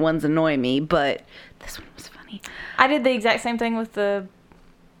Mennonite ones annoy me, but this one was funny. I did the exact same thing with the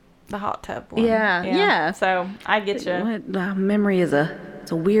hot tub one. Yeah. So I get you. Memory is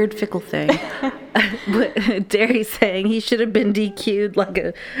it's a weird, fickle thing. But Derry's saying he should have been DQ'd like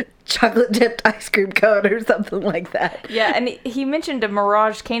a chocolate dipped ice cream cone or something like that. Yeah, and he mentioned a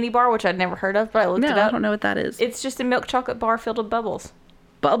Mirage candy bar, which I'd never heard of, but I looked No, it up. I don't know what that is. It's just a milk chocolate bar filled with bubbles.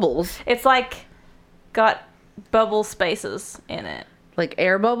 Bubbles? It's like got bubble spaces in it. Like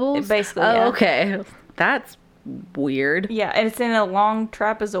air bubbles? Basically, Oh, yeah. okay. That's weird. Yeah, and it's in a long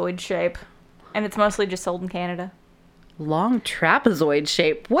trapezoid shape, and it's mostly just sold in Canada. Long trapezoid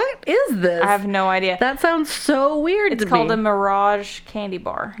shape. What is this? I have no idea. That sounds so weird It's to called me. a Mirage candy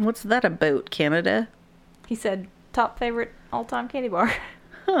bar. What's that about, Canada? He said, top favorite all-time candy bar.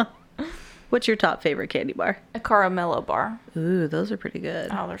 What's your top favorite candy bar? A Caramello bar. Ooh, those are pretty good.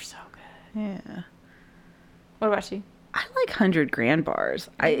 Oh, they're so good. Yeah. What about you? I like 100 grand bars.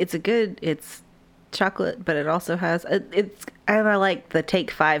 It's chocolate, but it also has and I like the Take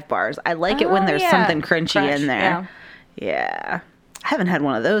 5 bars. I like it when Oh, there's yeah. something crunchy Crunch, in there. Yeah. I haven't had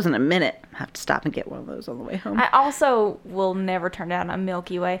one of those in a minute. have to stop and get one of those on the way home. I also will never turn down a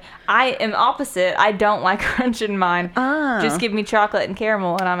Milky Way. I am opposite. I don't like crunch in mine. Just give me chocolate and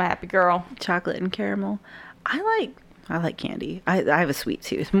caramel, and I'm a happy girl. Chocolate and caramel. I like candy. I have a sweet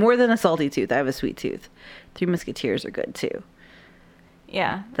tooth. More than a salty tooth, I have a sweet tooth. Three Musketeers are good too.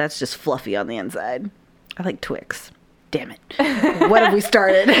 Yeah. That's just fluffy on the inside. I like Twix. Damn it. What have we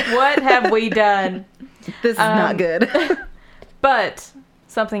started? What have we done? This is not good. But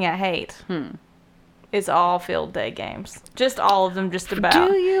something I hate is all field day games. Just all of them, just about.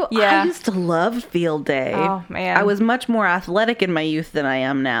 Do you? Yeah. I used to love field day. Oh, man. I was much more athletic in my youth than I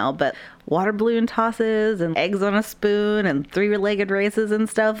am now, but water balloon tosses and eggs on a spoon and three-legged races and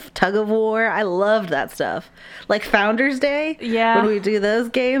stuff, tug of war. I loved that stuff. Like Founders Day. Yeah. When we do those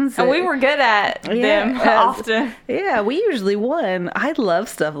games. And we were good at them often. Yeah, we usually won. I love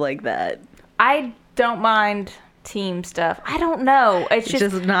stuff like that. I don't mind team stuff. I don't know. It's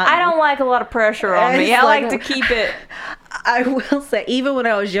just not. I don't like a lot of pressure on me. I like to keep it. I will say, even when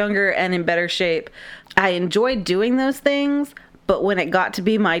I was younger and in better shape, I enjoyed doing those things. But when it got to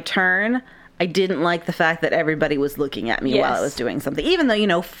be my turn, I didn't like the fact that everybody was looking at me while I was doing something. Even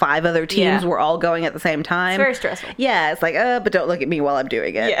though, 5 other teams were all going at the same time. It's very stressful. Yeah, it's like, but don't look at me while I'm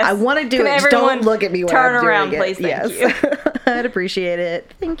doing it. Yes. I want to do Can it, just don't look at me while I'm doing it. turn around, please, thank you. I'd appreciate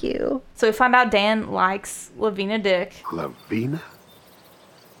it. Thank you. So we find out Dan likes Lavina Dick. Lavina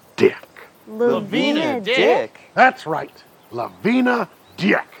Dick. Lavina Dick. That's right. Lavina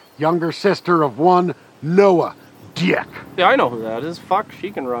Dick. Younger sister of one Noah Dick. Yeah, I know who that is. Fuck,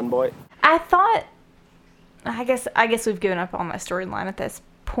 she can run, boy. I thought, I guess we've given up on that storyline at this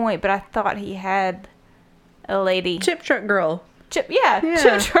point, but I thought he had a lady. Chip Truck Girl. Chip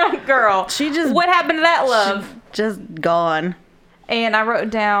Truck Girl. What happened to that love? Just gone. And I wrote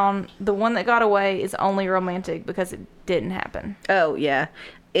down the one that got away is only romantic because it didn't happen. Oh, yeah.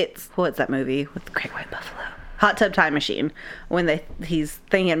 What's that movie with the Great White Buffalo? Hot Tub Time Machine. When he's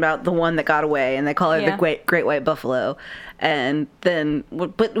thinking about the one that got away, and they call her the Great White Buffalo. And then,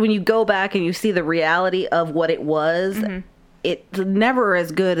 but when you go back and you see the reality of what it was, it's never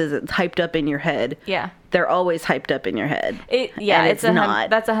as good as it's hyped up in your head. Yeah. They're always hyped up in your head. It's not.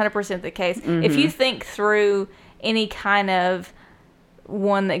 That's 100% the case. If you think through any kind of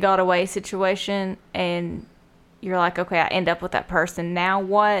one that got away situation and you're like, okay, I end up with that person, now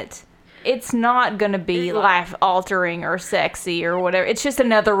what? It's not going to be life-altering or sexy or whatever. It's just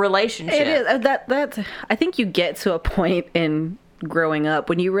another relationship. It is. That's. I think you get to a point in growing up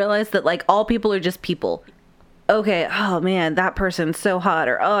when you realize that, all people are just people. Okay, oh man, that person's so hot,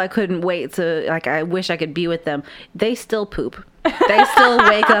 or oh, I couldn't wait to, I wish I could be with them. They still poop. They still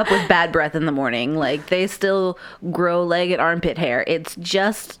wake up with bad breath in the morning. They still grow leg and armpit hair. It's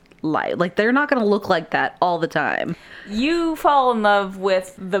just life. They're not going to look like that all the time. You fall in love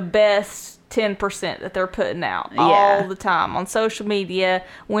with the best 10% that they're putting out all the time on social media.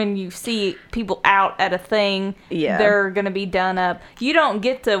 When you see people out at a thing, they're going to be done up. You don't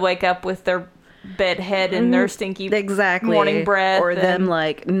get to wake up with their bed head and their stinky morning breath. Or them,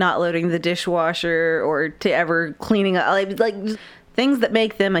 not loading the dishwasher or to ever cleaning up. Things that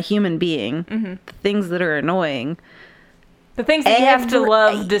make them a human being. Mm-hmm. Things that are annoying. The things that you have to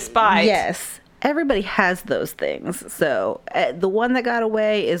love despite. Yes. Everybody has those things. So the one that got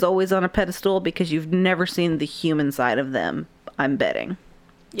away is always on a pedestal because you've never seen the human side of them, I'm betting.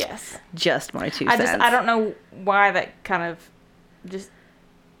 Yes. Just my 2 cents. I don't know why that kind of just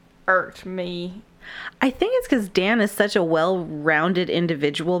irked me. I think it's because Dan is such a well-rounded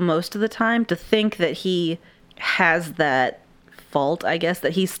individual most of the time to think that he has that fault, I guess,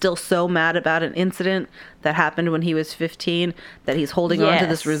 that he's still so mad about an incident that happened when he was 15 that he's holding on to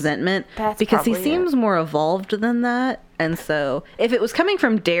this resentment. That's because he seems more evolved than that. And so if it was coming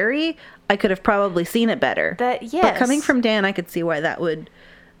from Derry, I could have probably seen it better. But coming from Dan, I could see why that would.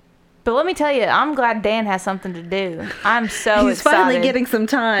 But let me tell you, I'm glad Dan has something to do. I'm so He's excited. finally getting some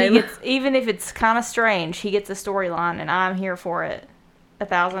time. Even if it's kind of strange, he gets a storyline, and I'm here for it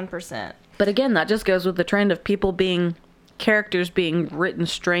 1,000%. But again, that just goes with the trend of characters being written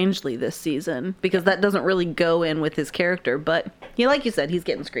strangely this season, because that doesn't really go in with his character. But like you said, he's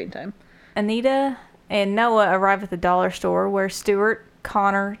getting screen time. Anita and Noah arrive at the dollar store where Stuart,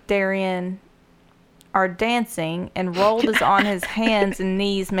 Connor, Darian are dancing, and Roald is on his hands and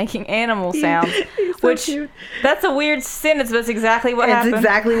knees making animal sounds. That's a weird sentence, but that's exactly what happened. It's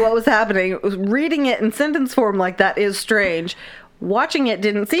exactly what was happening. Reading it in sentence form like that is strange. Watching it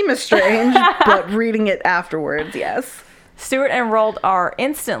didn't seem as strange, but reading it afterwards, yes. Stuart and Roald are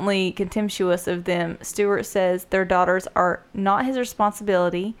instantly contemptuous of them. Stuart says their daughters are not his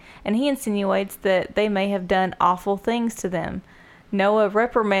responsibility, and he insinuates that they may have done awful things to them. Noah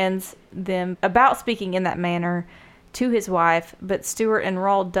reprimands them about speaking in that manner to his wife, but Stuart and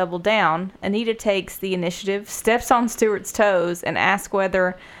Rawld double down. Anita takes the initiative, steps on Stuart's toes, and asks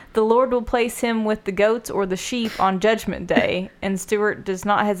whether the Lord will place him with the goats or the sheep on Judgment Day, and Stuart does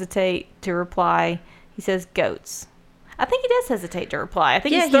not hesitate to reply. He says goats. I think he does hesitate to reply. I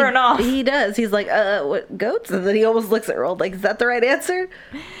think he's thrown off. He does. He's like, what, goats? And then he almost looks at Rawld like, is that the right answer?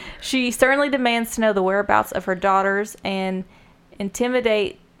 She sternly demands to know the whereabouts of her daughters, and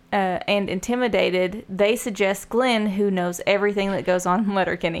intimidated, they suggest Glenn, who knows everything that goes on in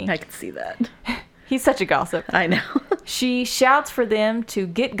Letterkenny. I can see that. He's such a gossip. I know. She shouts for them to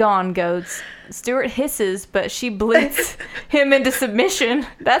get gone, goats. Stuart hisses, but she bleats him into submission.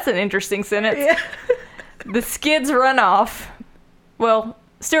 That's an interesting sentence. Yeah. The skids run off. Well,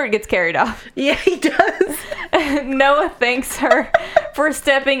 Stuart gets carried off. Yeah, he does. Noah thanks her for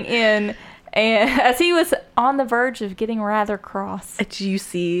stepping in, and as he was on the verge of getting rather cross. Do you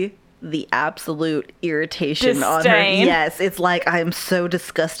see the absolute irritation on her? Disdain. Yes, it's like, I'm so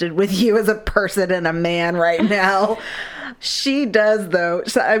disgusted with you as a person and a man right now. She does, though.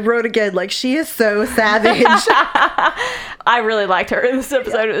 So I wrote again, like, she is so savage. I really liked her in this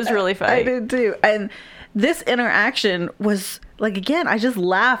episode. It was really funny. I did too. And this interaction was, like, again, I just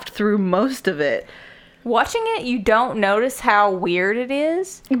laughed through most of it. Watching it, you don't notice how weird it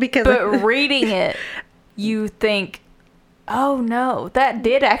is. Because but reading it, you think, oh no, that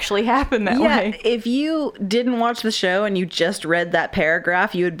did actually happen that way. If you didn't watch the show and you just read that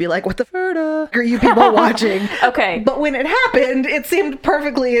paragraph, you would be like, what the fuck are you people watching? Okay. But when it happened, it seemed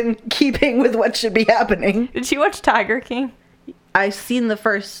perfectly in keeping with what should be happening. Did you watch Tiger King? I've seen the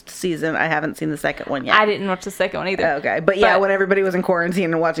first season. I haven't seen the second one yet. I didn't watch the second one either. Okay. But yeah, when everybody was in quarantine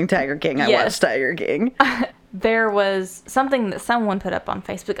and watching Tiger King, I watched Tiger King. There was something that someone put up on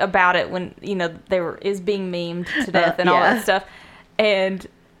Facebook about it when, is being memed to death and all that stuff. And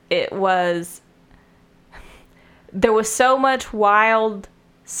there was so much wild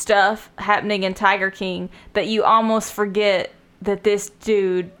stuff happening in Tiger King that you almost forget that this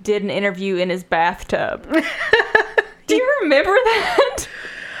dude did an interview in his bathtub. Do you remember that?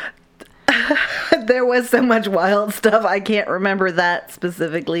 There was so much wild stuff. I can't remember that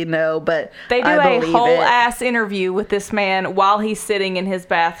specifically, no, but they do a whole ass interview with this man while he's sitting in his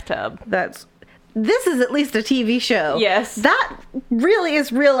bathtub. This is at least a TV show. Yes. That really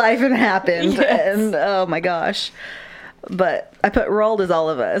is real life and happened. Yes. And oh my gosh. But I put Rawld as all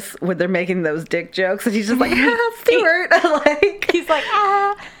of us when they're making those dick jokes, and he's just like, Stuart. He's like,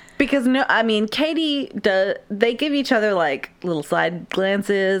 ah. Because Katie they give each other like little side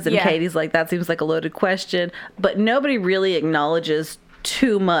glances, and Katie's like, that seems like a loaded question, but nobody really acknowledges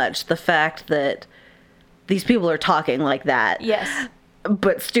too much the fact that these people are talking like that. Yes.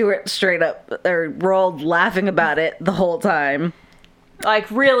 But Stuart straight up, or Rawld laughing about it the whole time.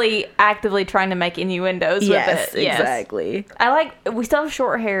 Like really actively trying to make innuendos with it. Yes, exactly. We still have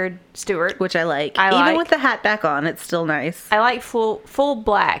short-haired Stuart. Which I like. Even with the hat back on, it's still nice. I like full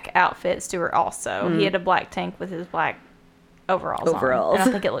black outfit Stuart also. He had a black tank with his black overalls on. And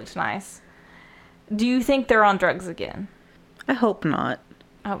I think it looks nice. Do you think they're on drugs again? I hope not.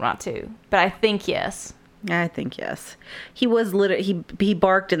 I hope not too. But I think yes. I think yes. He was literally, he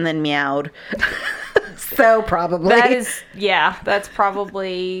barked and then meowed. So probably. That's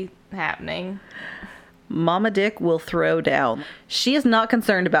probably happening. Mama Dick will throw down. She is not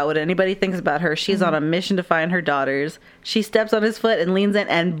concerned about what anybody thinks about her. She's on a mission to find her daughters. She steps on his foot and leans in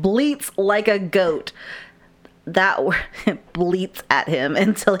and bleats like a goat. That bleats at him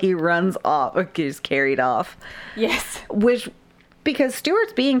until he runs off or gets carried off. Yes. Because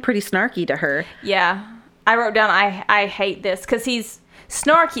Stuart's being pretty snarky to her. Yeah. I wrote down, I hate this because he's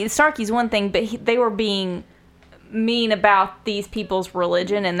snarky. Snarky's one thing, but they were being mean about these people's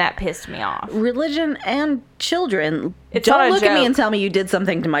religion, and that pissed me off. Religion and children. It's Don't not a look at me joke. and tell me you did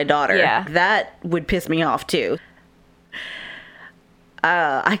something to my daughter. Yeah. That would piss me off too.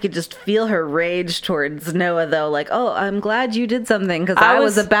 I could just feel her rage towards Noah, though. Like, oh, I'm glad you did something because I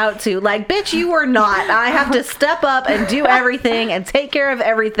was about to. Like, bitch, you were not. I have to step up and do everything and take care of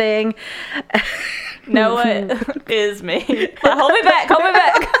everything. Noah is me. Hold me back. Hold me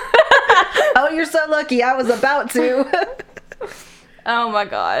back. Oh, you're so lucky. I was about to. Oh, my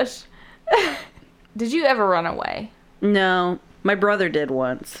gosh. Did you ever run away? No. My brother did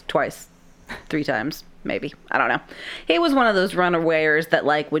once, twice, 3 times. Maybe. I don't know. He was one of those runawayers that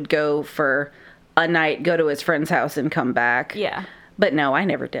like would go for a night, go to his friend's house and come back. Yeah. But no, I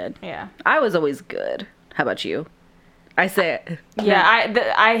never did. Yeah. I was always good. How about you? I say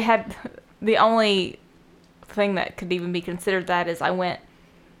Yeah, I had the only thing that could even be considered that is I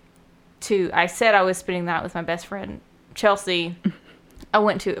said I was spending the night with my best friend Chelsea, I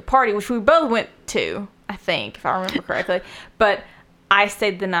went to a party, which we both went to, I think, if I remember correctly. But I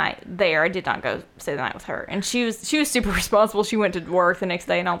stayed the night there. I did not go stay the night with her. And she was super responsible. She went to work the next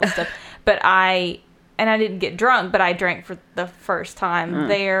day and all this stuff. But I didn't get drunk, but I drank for the first time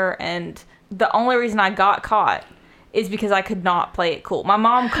there. And the only reason I got caught is because I could not play it cool. My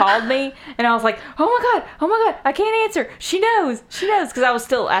mom called me, and I was like, oh my God, I can't answer. She knows. Because I was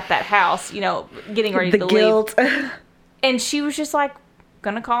still at that house, getting ready to leave. And she was just like,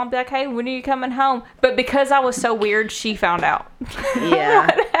 gonna call and be like, hey, when are you coming home? But because I was so weird, she found out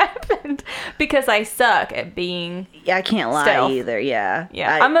what happened. Because I suck at being I can't lie stealth. either. Yeah.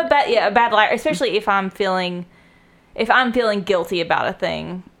 I'm a bad liar, especially if I'm feeling guilty about a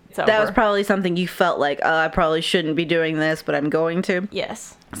thing. That was probably something you felt like, oh, I probably shouldn't be doing this, but I'm going to.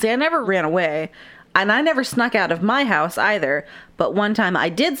 Yes. See, I never ran away, and I never snuck out of my house either. But one time I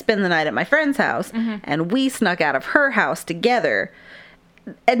did spend the night at my friend's house, and we snuck out of her house together.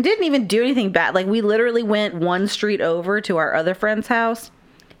 And didn't even do anything bad. Like, we literally went one street over to our other friend's house,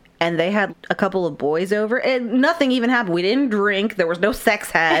 and they had a couple of boys over, and nothing even happened. We didn't drink. There was no sex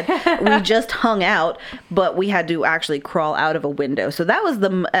had. We just hung out, but we had to actually crawl out of a window. So that was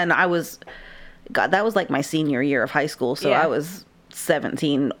that was like my senior year of high school. So I was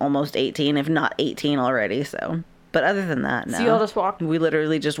 17, almost 18, if not 18 already. So, but other than that, no. So you all just walked? We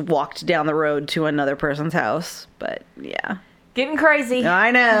literally just walked down the road to another person's house. But yeah. Getting crazy. I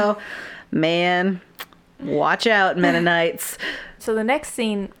know. Man, watch out, Mennonites. So the next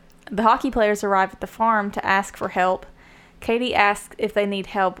scene, the hockey players arrive at the farm to ask for help. Katie asks if they need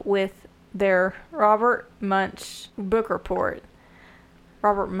help with their Robert Munch book report.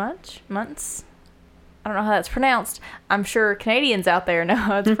 Robert Munch? Muntz? I don't know how that's pronounced. I'm sure Canadians out there know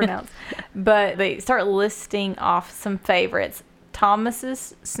how it's pronounced. But they start listing off some favorites.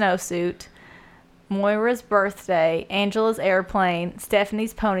 Thomas's snowsuit, Moira's birthday, Angela's airplane,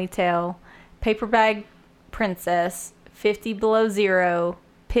 Stephanie's ponytail, paper bag princess, 50 below zero,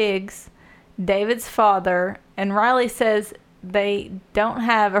 pigs, David's father, and Riley says they don't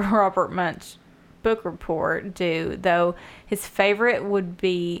have a Robert Munch book report due, though his favorite would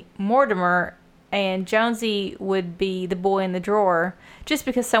be Mortimer and Jonesy would be the boy in the drawer, just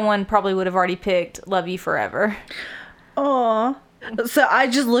because someone probably would have already picked Love You Forever. Aw. So I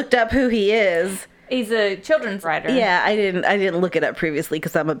just looked up who he is. He's a children's writer. Yeah, I didn't look it up previously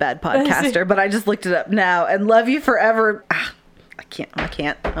because I'm a bad podcaster, but I just looked it up now. And Love You Forever. I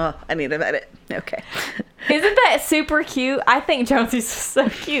can't. Oh, I need to edit. Okay. Isn't that super cute? I think Jonesy's so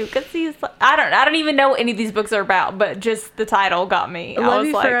cute because he's. I don't even know what any of these books are about, but just the title got me. Love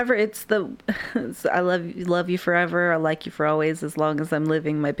You Forever. It's I love you forever. I like you for always. As long as I'm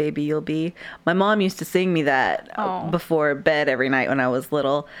living, my baby you'll be. My mom used to sing me that before bed every night when I was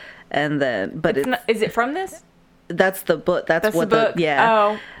little. And then, but is it from this? That's the book. That's what the book. Yeah.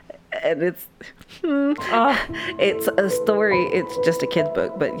 Oh. And it's a story. It's just a kid's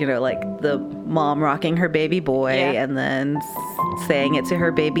book, but like the mom rocking her baby boy, and then saying it to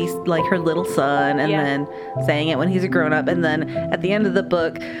her baby like her little son, and then saying it when he's a grown up, and then at the end of the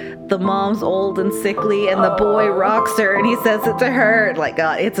book, the mom's old and sickly, and the boy rocks her, and he says it to her. Like,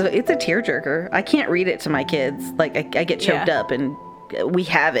 God, it's a tearjerker. I can't read it to my kids. Like, I get choked up, and we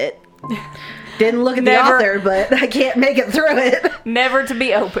have it. Didn't look at the author, but I can't make it through it. Never to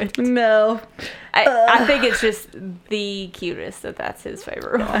be opened. No. I think it's just the cutest that's his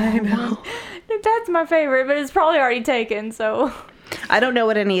favorite one. I know. That's my favorite, but it's probably already taken, so. I don't know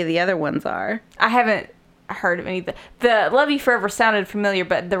what any of the other ones are. I haven't heard of any of the Love You Forever sounded familiar,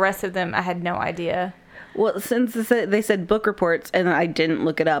 but the rest of them I had no idea. Well, since they said book reports and I didn't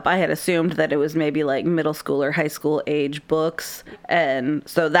look it up, I had assumed that it was maybe like middle school or high school age books. And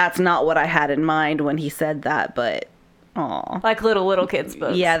so that's not what I had in mind when he said that, but aw. Like little kids'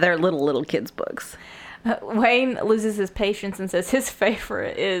 books. Yeah, they're little kids' books. Wayne loses his patience and says his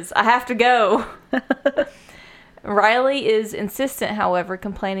favorite is I Have to Go. Riley is insistent, however,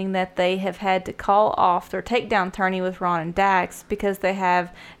 complaining that they have had to call off their takedown tourney with Ron and Dax because they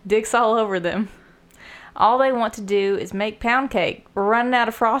have dicks all over them. All they want to do is make pound cake. We're running out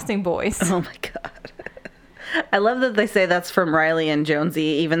of frosting, boys. Oh my God. I love that they say that's from Riley and Jonesy,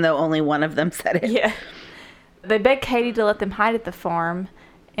 even though only one of them said it. Yeah. They beg Katie to let them hide at the farm,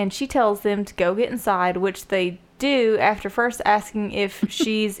 and she tells them to go get inside, which they do after first asking if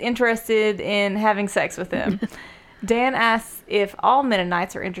she's interested in having sex with them. Dan asks if all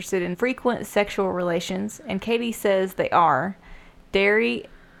Mennonites are interested in frequent sexual relations, and Katie says they are. Derry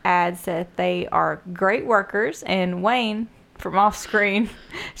adds that they are great workers, and Wayne, from off screen,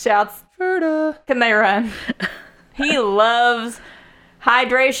 shouts, Ferda, can they run? He loves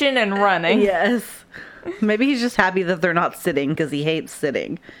hydration and running. Yes. Maybe he's just happy that they're not sitting because he hates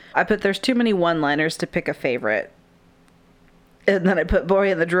sitting. I put there's too many one-liners to pick a favorite. And then I put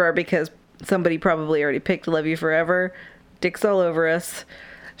boy in the drawer because somebody probably already picked Love You Forever. Dicks all over us.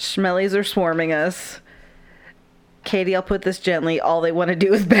 Schmellies are swarming us. Katie, I'll put this gently. All they want to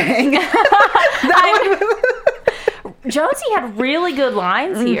do is bang. Jonesy had really good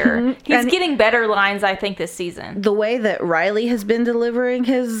lines here. Mm-hmm. He's getting better lines, I think, this season. The way that Riley has been delivering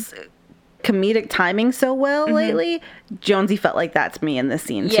his comedic timing so well lately, Jonesy felt like that to me in this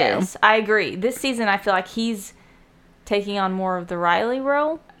scene, too. Yes, I agree. This season, I feel like he's taking on more of the Riley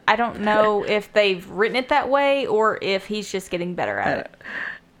role. I don't know if they've written it that way or if he's just getting better at it.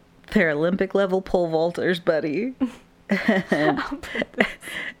 They're Olympic-level pole vaulters, buddy.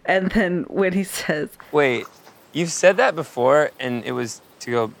 And then when he says... Wait, you've said that before, and it was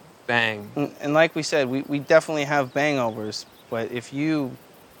to go bang. And like we said, we definitely have bangovers, but if you...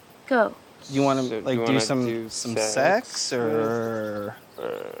 Go. You want to do some sex or...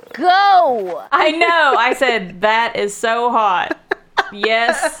 Go! I know. I said, that is so hot.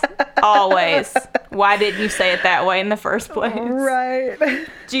 Yes, always. Why didn't you say it that way in the first place? Right.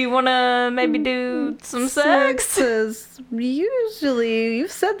 Do you want to maybe do some sex? Usually,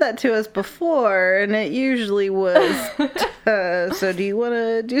 you've said that to us before, and it usually was, so do you want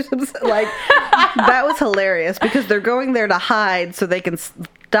to do some, that was hilarious, because they're going there to hide so they can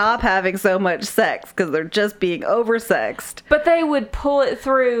stop having so much sex, because they're just being oversexed. But they would pull it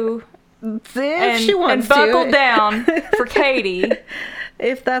through she wants and buckle to. down for Katie.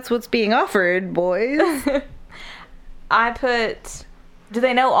 If that's what's being offered, boys. I put, do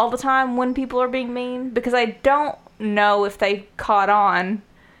they know all the time when people are being mean? Because I don't know if they caught on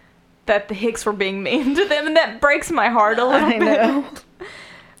that the Hicks were being mean to them, and that breaks my heart a little bit. I know.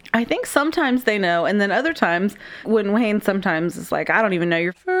 I think sometimes they know, and then other times, when Wayne sometimes is like, I don't even know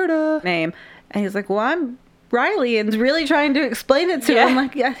your Ferda name. And he's like, well, I'm Riley, and really trying to explain it to him.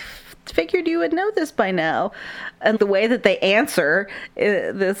 Like, yeah, figured you would know this by now. And the way that they answer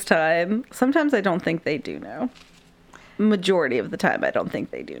this time, sometimes I don't think they do know. Majority of the time, I don't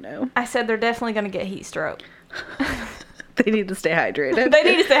think they do know. I said they're definitely going to get heat stroke. They need to stay hydrated. They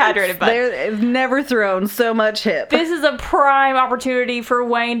need to stay hydrated, but they've never thrown so much hip. This is a prime opportunity for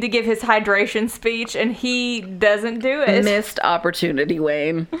Wayne to give his hydration speech, and he doesn't do it. Missed opportunity,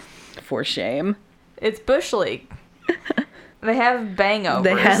 Wayne. For shame. It's Bush League. They have bangovers.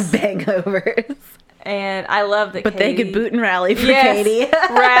 They have bangovers. And I love that But Katie... they could boot and rally for Katie.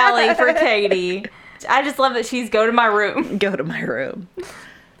 Rally for Katie. I just love that she's go to my room. Go to my room.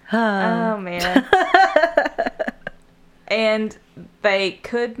 Oh, man. And they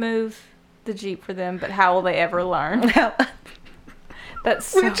could move the Jeep for them, but how will they ever learn?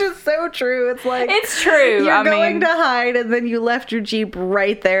 Which is so true. It's like... It's true. You're going to hide, and then you left your Jeep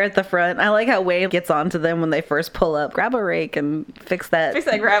right there at the front. I like how Wayne gets onto them when they first pull up. Grab a rake and fix that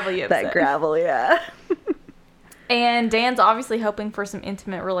gravel you upset. That gravel, yeah. And Dan's obviously hoping for some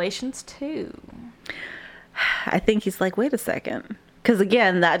intimate relations, too. I think he's like, wait a second. Because,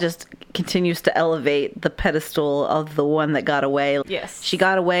 again, that just continues to elevate the pedestal of the one that got away. Yes. She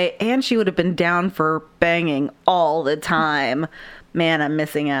got away, and she would have been down for banging all the time. Man, I'm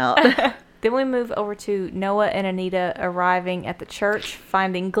missing out. Then we move over to Noah and Anita arriving at the church,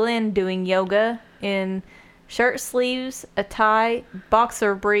 finding Glenn doing yoga in shirt sleeves, a tie,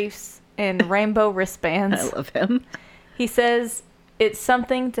 boxer briefs, and rainbow wristbands. I love him. He says it's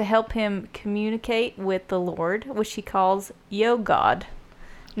something to help him communicate with the Lord, which he calls Yo God.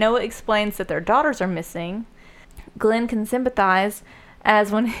 Noah explains that their daughters are missing. Glenn can sympathize,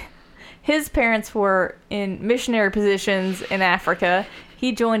 as when his parents were in missionary positions in Africa,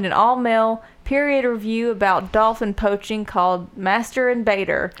 he joined an all-male period review about dolphin poaching called Master and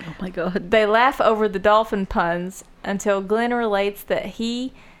Baiter. Oh my God. They laugh over the dolphin puns until Glenn relates that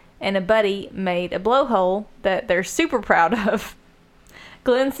he and a buddy made a blowhole that they're super proud of.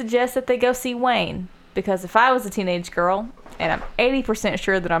 Glenn suggests that they go see Wayne, because if I was a teenage girl, and I'm 80%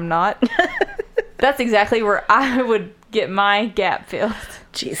 sure that I'm not, that's exactly where I would get my gap filled.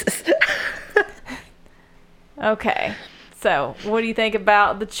 Jesus. Okay. So, what do you think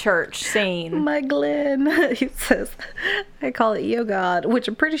about the church scene? My Glenn. He says, I call it Yo God, which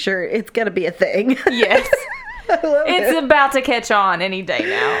I'm pretty sure it's going to be a thing. Yes. It's about to catch on any day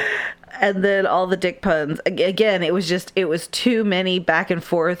now. And then all the dick puns. Again, it was too many back and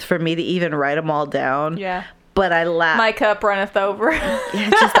forth for me to even write them all down. Yeah. But I laughed. My cup runneth over.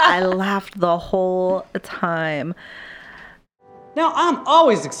 I laughed the whole time. Now, I'm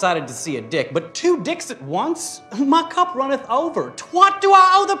always excited to see a dick, but two dicks at once? My cup runneth over. What do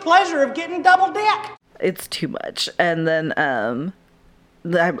I owe the pleasure of getting double dick? It's too much. And then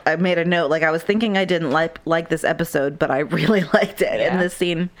I made a note, like I was thinking I didn't like this episode, but I really liked it. Yeah. And this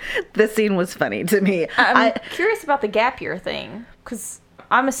scene was funny to me. I'm curious about the gap year thing, because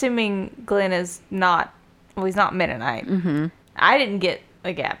I'm assuming Glenn is not, well, he's not Mennonite. Mm-hmm. I didn't get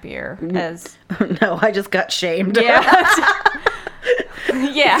a gap year as... No, I just got shamed. Yeah.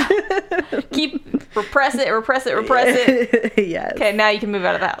 Yeah. Repress it. Yes. Okay, now you can move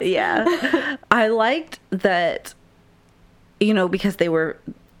out of the house. Yeah. I liked that, you know, because they were,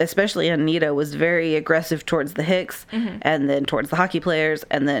 especially Anita, was very aggressive towards the Hicks, and then towards the hockey players,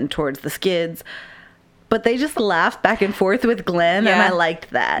 and then towards the Skids. But they just laughed back and forth with Glenn, and I liked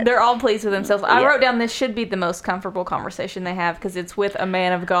that. They're all pleased with themselves. I wrote down this should be the most comfortable conversation they have, because it's with a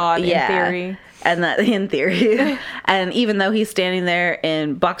man of God, in theory. And that, in theory. And even though he's standing there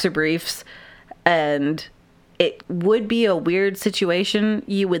in boxer briefs, and it would be a weird situation,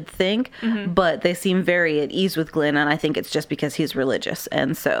 you would think, but they seem very at ease with Glenn, and I think it's just because he's religious,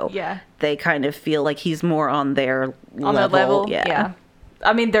 and so they kind of feel like he's more on their level. Yeah.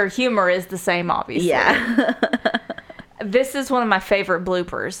 I mean, their humor is the same, obviously. Yeah. This is one of my favorite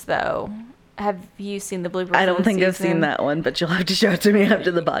bloopers, though. Have you seen the bloopers? I don't think I've seen that one, but you'll have to show it to me after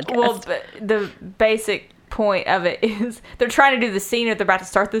the podcast. Well, but the basic point of it is they're trying to do the scene, or they're about to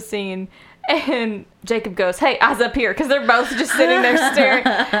start the scene, and Jacob goes, "Hey, eyes up here," because they're both just sitting there staring.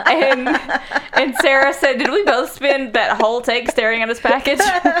 And Sarah said, "Did we both spend that whole take staring at his package?"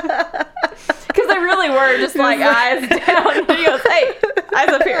 Because they really were just like eyes down. And he goes, "Hey, eyes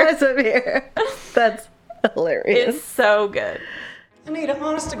up here." Eyes up here. That's hilarious. It's so good. Anita,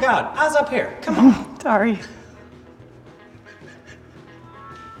 honest to God, eyes up here. Come on. Sorry.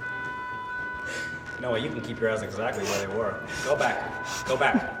 Noah, you can keep your eyes exactly where they were. Go back. Go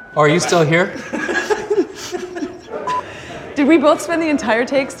back. Oh, are you still here? Did we both spend the entire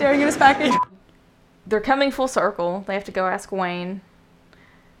take staring at his package? They're coming full circle. They have to go ask Wayne.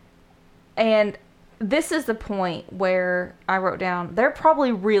 And this is the point where I wrote down, they're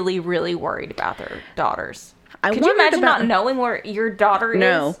probably really, really worried about their daughters. Could you imagine not knowing where your daughter is?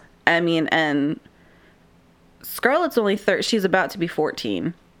 No. I mean, and Scarlett's only she's about to be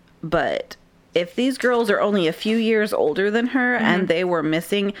 14. But if these girls are only a few years older than her and they were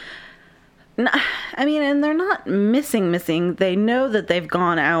missing, I mean, and they're not missing. They know that they've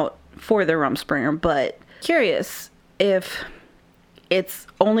gone out for their Rumspringa, but curious if it's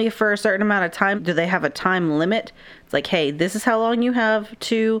only for a certain amount of time. Do they have a time limit? It's like, hey, this is how long you have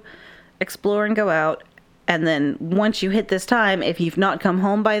to explore and go out. And then once you hit this time, if you've not come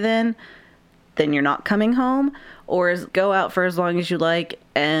home by then you're not coming home. Or go out for as long as you like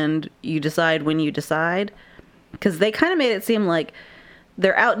and you decide when you decide. Because they kind of made it seem like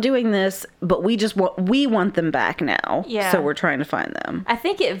they're out doing this, but we want them back now. Yeah. So we're trying to find them. I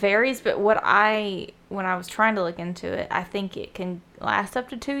think it varies, but when I was trying to look into it, I think it can last up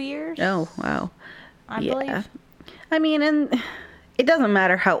to 2 years. Oh, wow. I believe. I mean, and it doesn't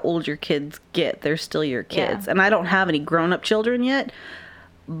matter how old your kids get. They're still your kids. Yeah. And I don't have any grown-up children yet,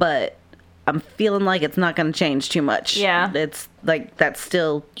 but I'm feeling like it's not going to change too much. Yeah. It's like, that's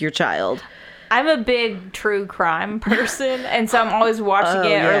still your child. I'm a big true crime person, and so I'm always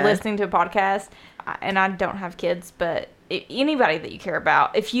watching it or listening to a podcast. And I don't have kids, but anybody that you care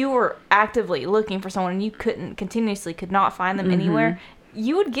about, if you were actively looking for someone and you could not find them anywhere,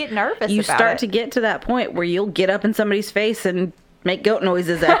 you would get nervous about it. You start to get to that point where you'll get up in somebody's face and make goat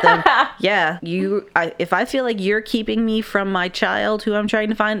noises at them. Yeah. If I feel like you're keeping me from my child who I'm trying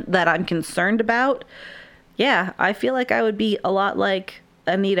to find that I'm concerned about, yeah, I feel like I would be a lot like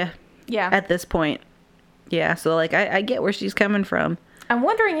Anita. Yeah. At this point. Yeah. So like I get where she's coming from. I'm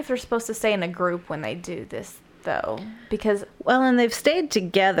wondering if they're supposed to stay in a group when they do this though, because and they've stayed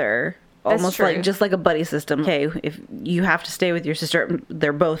together. Almost like just like a buddy system. Okay, if you have to stay with your sister,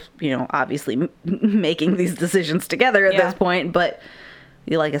 they're both, obviously making these decisions together at this point, but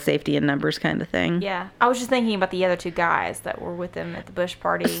you like a safety in numbers kind of thing. Yeah. I was just thinking about the other two guys that were with them at the bush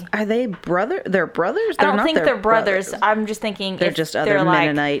party. Are they They're brothers? I don't think they're brothers. I'm just thinking they're just other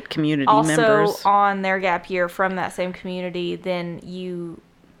Mennonite community members. Also on their gap year from that same community, then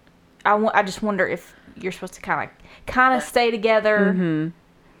I just wonder if you're supposed to kind of stay together. Mm-hmm.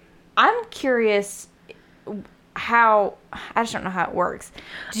 I'm curious how, I just don't know how it works.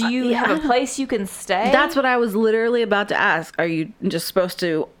 Do you have a place you can stay? That's what I was literally about to ask. Are you just supposed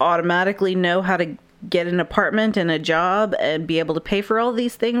to automatically know how to get an apartment and a job and be able to pay for all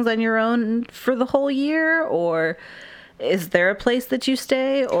these things on your own for the whole year? Or is there a place that you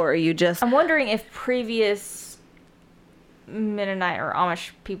stay? Or are you just... I'm wondering if previous Mennonite or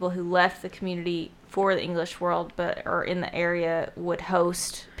Amish people who left the community for the English world but are in the area would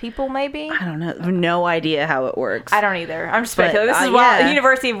host people, maybe? I don't know. No idea how it works. I don't either. I'm just speculating. This is wild,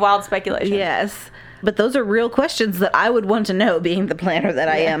 University of Wild Speculation. Yes. But those are real questions that I would want to know, being the planner that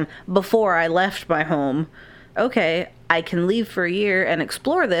I am, before I left my home. Okay, I can leave for a year and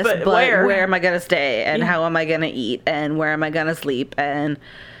explore this, but where am I going to stay? And how am I going to eat? And where am I going to sleep? And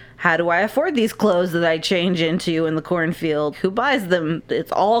how do I afford these clothes that I change into in the cornfield? Who buys them?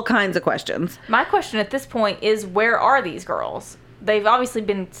 It's all kinds of questions. My question at this point is, where are these girls? They've obviously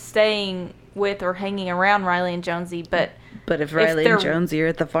been staying with or hanging around Riley and Jonesy, but if Riley and Jonesy are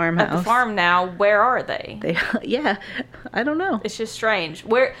at the farmhouse, at the farm now, where are they? I don't know. It's just strange.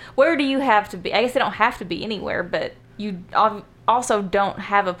 Where do you have to be? I guess they don't have to be anywhere, but you also don't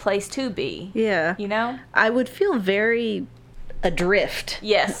have a place to be. Yeah. You know? I would feel very adrift.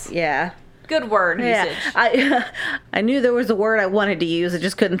 Yes. Yeah. Good word usage. I knew there was a word I wanted to use. I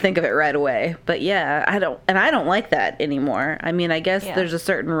just couldn't think of it right away. But yeah, I don't like that anymore. I mean, I guess there's a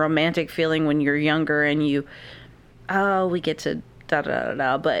certain romantic feeling when you're younger and we get to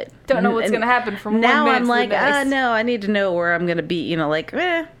da-da-da-da, but don't know what's going to happen from now. One minute I'm like, to the next. No, I need to know where I'm going to be. It's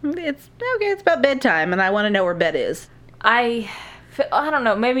okay. It's about bedtime, and I want to know where bed is. I don't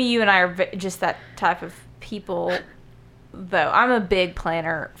know. Maybe you and I are just that type of people, though. I'm a big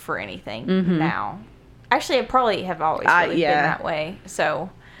planner for anything now. Actually, I probably have always really been that way. So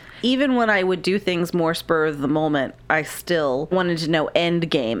even when I would do things more spur of the moment, I still wanted to know end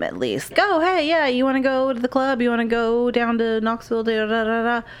game at least. You want to go to the club? You want to go down to Knoxville?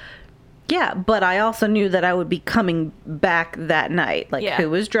 Da-da-da-da. Yeah, but I also knew that I would be coming back that night. Who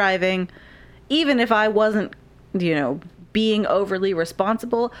was driving? Even if I wasn't, being overly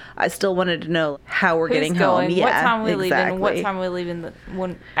responsible, I still wanted to know how we're getting home. Yeah, what time we leaving? What time we leaving?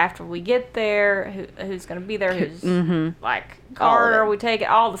 After we get there, who's going to be there? Who's car are we taking?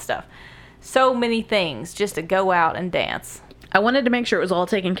 All the stuff. So many things just to go out and dance. I wanted to make sure it was all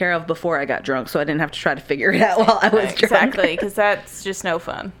taken care of before I got drunk, so I didn't have to try to figure it out while I was drunk. Exactly, because that's just no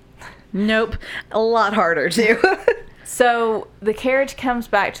fun. Nope, a lot harder too. So the carriage comes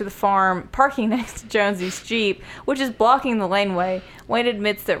back to the farm, parking next to Jonesy's Jeep, which is blocking the laneway. Wayne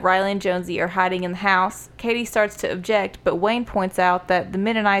admits that Riley and Jonesy are hiding in the house. Katie starts to object, but Wayne points out that the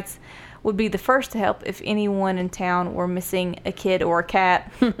Mennonites would be the first to help if anyone in town were missing a kid or a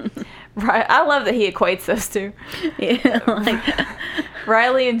cat. Right? I love that he equates those two. Yeah,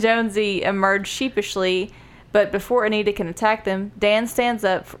 Riley and Jonesy emerge sheepishly, but before Anita can attack them, Dan stands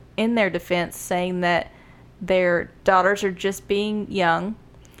up in their defense, saying that their daughters are just being young.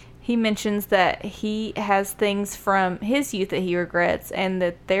 He mentions that he has things from his youth that he regrets, and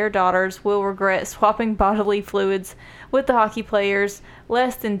that their daughters will regret swapping bodily fluids with the hockey players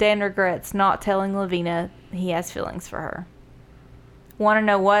less than Dan regrets not telling Lavina he has feelings for her. Want to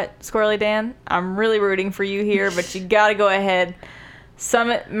know what, Squirrely Dan? I'm really rooting for you here, but you gotta go ahead.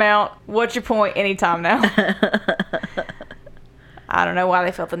 Summit, Mount, what's your point anytime now? I don't know why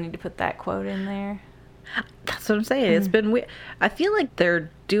they felt the need to put that quote in there. That's what I'm saying. It's been weird. I feel like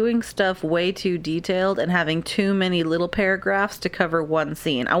they're doing stuff way too detailed and having too many little paragraphs to cover one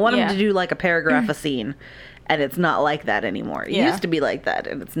scene. I want them to do like a paragraph a scene, and it's not like that anymore. It used to be like that,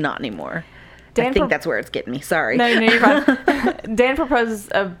 and it's not anymore. I think that's where it's getting me. Sorry. No, you're fine. Dan proposes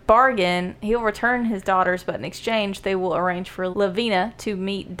a bargain. He'll return his daughters, but in exchange, they will arrange for Lavina to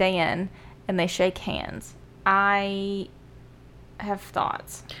meet Dan, and they shake hands. I have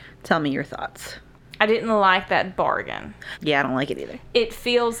thoughts. Tell me your thoughts. I didn't like that bargain. Yeah, I don't like it either. It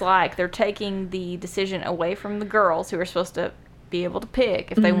feels like they're taking the decision away from the girls who are supposed to be able to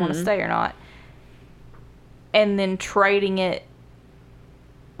pick if they want to stay or not, and then trading it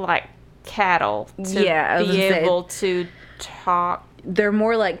like cattle to be able to talk. They're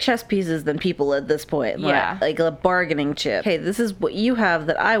more like chess pieces than people at this point. Yeah. Like a bargaining chip. Hey, this is what you have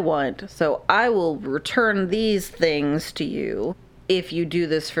that I want, so I will return these things to you if you do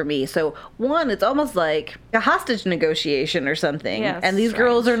this for me. So one, it's almost like a hostage negotiation or something. Yeah, and these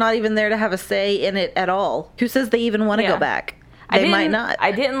girls are not even there to have a say in it at all. Who says they even want to go back? They might not.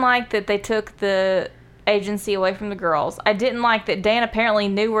 I didn't like that they took the agency away from the girls. I didn't like that Dan apparently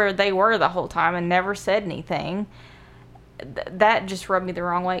knew where they were the whole time and never said anything. That just rubbed me the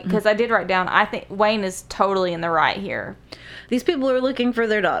wrong way, because I did write down, I think Wayne is totally in the right here. These people are looking for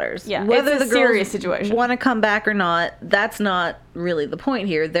their daughters. Yeah, whether it's a the serious girls situation. want to come back or not, that's not really the point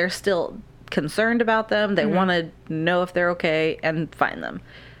here. They're still concerned about them. They want to know if they're okay and find them.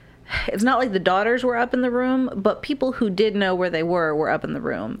 It's not like the daughters were up in the room, but people who did know where they were up in the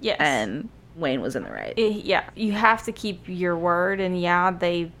room. Yes. And Wayne was in the right. Yeah, you have to keep your word, and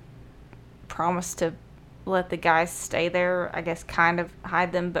they promised to let the guys stay there, I guess, kind of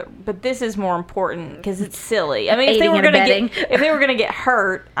hide them, but this is more important because it's silly. I mean, if they were gonna get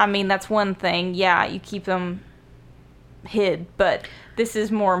hurt, I mean, that's one thing. Yeah, you keep them hid, but this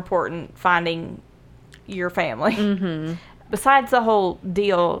is more important, finding your family. Mm-hmm. Besides the whole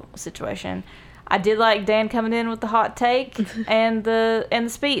deal situation, I did like Dan coming in with the hot take and the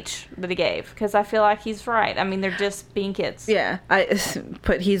speech that he gave, because I feel like he's right. I mean, they're just being kids. Yeah,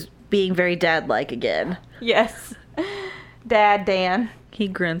 but he's being very dad-like again. Yes. Dad Dan. He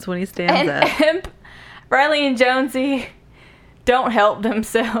grins when he stands up. And Riley and Jonesy don't help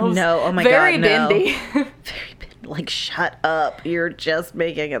themselves. No, oh my very God, no. bendy. Very bendy. Like, shut up. You're just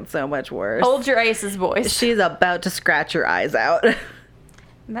making it so much worse. Hold your aces, boys. She's about to scratch your eyes out. And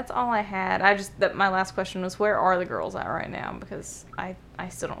that's all I had. My last question was, where are the girls at right now? Because I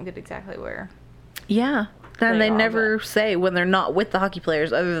still don't get exactly where. Yeah. And they never say when they're not with the hockey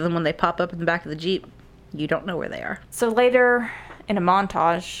players, other than when they pop up in the back of the Jeep. You don't know where they are. So later in a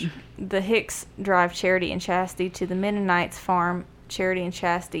montage, the Hicks drive Charity and Chastity to the Mennonites' farm. Charity and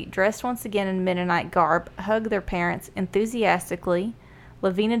Chastity, dressed once again in Mennonite garb, hug their parents enthusiastically.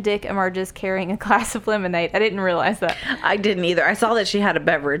 Lavina Dick emerges carrying a glass of lemonade. I didn't realize that. I didn't either. I saw that she had a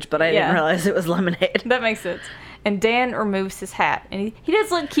beverage, but I didn't realize it was lemonade. That makes sense. And Dan removes his hat. And he does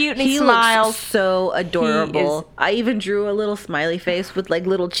look cute, and he smiles. Looks so adorable. I even drew a little smiley face with, like,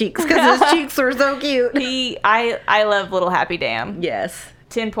 little cheeks, because his cheeks were so cute. I love little happy Dan. Yes.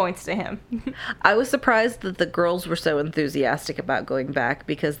 10 points to him. I was surprised that the girls were so enthusiastic about going back,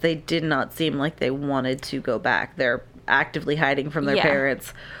 because they did not seem like they wanted to go back. They're actively hiding from their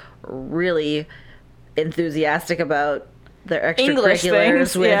parents, really enthusiastic about their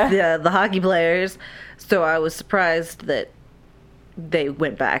extracurriculars with the hockey players. So I was surprised that they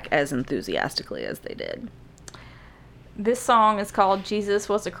went back as enthusiastically as they did. This song is called Jesus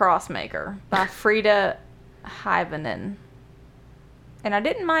Was a Crossmaker by Frida Hyvanen. And I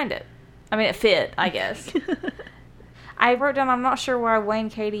didn't mind it. I mean, it fit, I guess. I wrote down, I'm not sure why Wayne,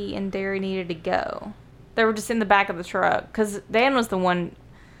 Katie, and Derry needed to go. They were just in the back of the truck, because Dan was the one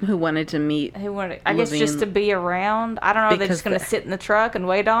who wanted to meet. I guess, just to be around. I don't know if they're just going to sit in the truck and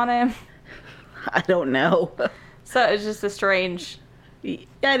wait on him. I don't know. So it's just a strange. I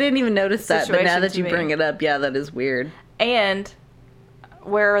didn't even notice that, but now that you bring it up, yeah, that is weird. And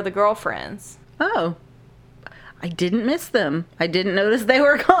where are the girlfriends? Oh, I didn't miss them. I didn't notice they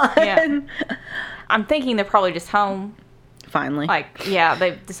were gone. Yeah. I'm thinking they're probably just home. Finally. Like, yeah,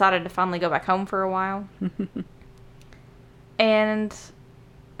 they've decided to finally go back home for a while. And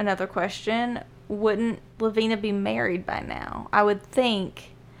another question, wouldn't Lavina be married by now? I would think.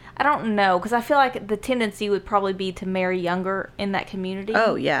 I don't know, because I feel like the tendency would probably be to marry younger in that community.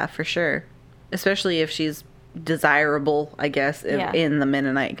 Oh, yeah, for sure. Especially if she's desirable, I guess, in the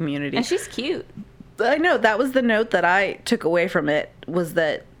Mennonite community. And she's cute. I know, that was the note that I took away from it, was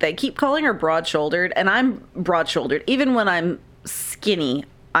that they keep calling her broad-shouldered, and I'm broad-shouldered. Even when I'm skinny,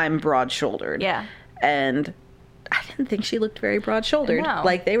 I'm broad-shouldered. Yeah. And I didn't think she looked very broad-shouldered. No.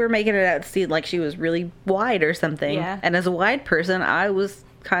 Like, they were making it out to seem like she was really wide or something. Yeah. And as a wide person, I was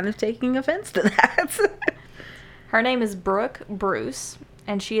kind of taking offense to that. Her name is Brooke Bruce,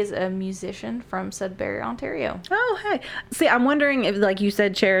 and she is a musician from Sudbury, Ontario. Oh, hey. See, I'm wondering if, like you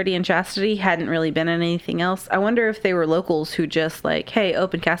said, Charity and Chastity hadn't really been in anything else. I wonder if they were locals who just like, hey,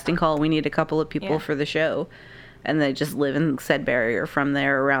 open casting call, we need a couple of people for the show. And they just live in Sudbury or from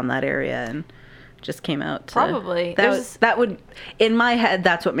there, around that area, and just came out to... Probably. That would, in my head,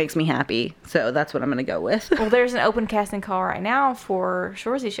 that's what makes me happy. So that's what I'm going to go with. Well, there's an open casting call right now for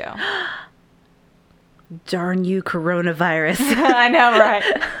Shoresy Show. Darn you, coronavirus. I know, right?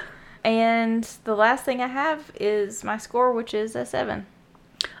 And the last thing I have is my score, which is a 7.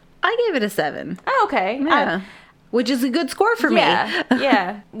 I gave it a 7. Oh, okay. Yeah. Which is a good score for me.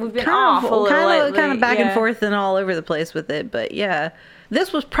 Yeah. We've been off a little lately. Kind of back and forth and all over the place with it, but yeah.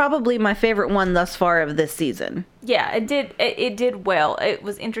 This was probably my favorite one thus far of this season. Yeah, it did. It did well. It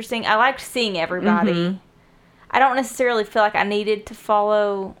was interesting. I liked seeing everybody. Mm-hmm. I don't necessarily feel like I needed to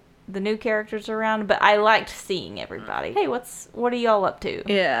follow the new characters around, but I liked seeing everybody. Hey, what are y'all up to?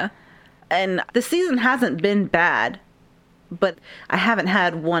 Yeah. And the season hasn't been bad, but I haven't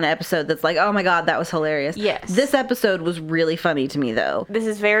had one episode that's like, oh my God, that was hilarious. Yes. This episode was really funny to me, though. This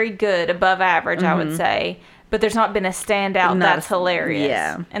is very good, above average, I would say. But there's not been a standout that's hilarious.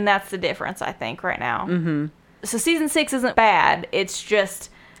 Yeah. And that's the difference, I think, right now. Mm-hmm. So season 6 isn't bad. It's just...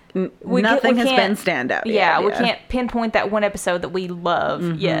 Nothing has been standout. Yeah, we can't pinpoint that one episode that we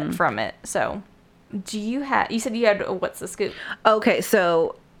love yet from it. So, you said you had, what's the scoop? Okay,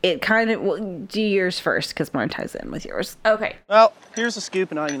 so it kind of, do yours first, because mine ties in with yours. Okay. Well, here's the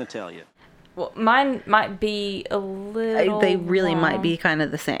scoop, and I'm going to tell you. Well, mine might be a little. They really long. might be kind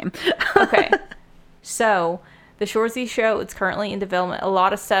of the same. Okay. So, the Shoresy show, it's currently in development. A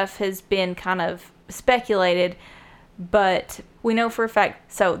lot of stuff has been kind of speculated, but we know for a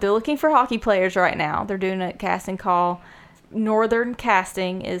fact. So, they're looking for hockey players right now. They're doing a casting call. Northern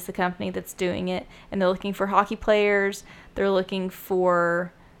Casting is the company that's doing it, and they're looking for hockey players. They're looking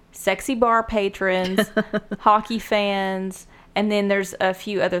for sexy bar patrons, hockey fans, and then there's a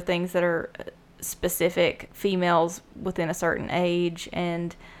few other things that are specific, females within a certain age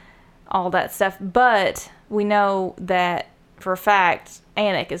and all that stuff. But we know that for a fact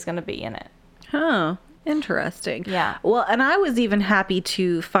Anik is going to be in it. Oh, interesting. Yeah. Well, and I was even happy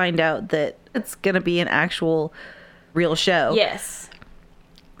to find out that it's going to be an actual real show. Yes.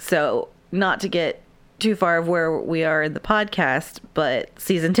 So, not to get too far of where we are in the podcast, but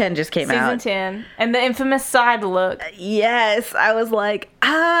season 10 just came out. Season 10. And the infamous side look. Yes. I was like,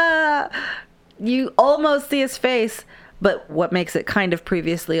 you almost see his face. But what makes it kind of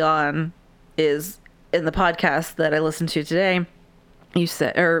previously on is in the podcast that I listened to today, you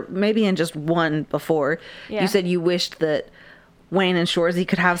said, or maybe in just one before, you said you wished that Wayne and Shoresy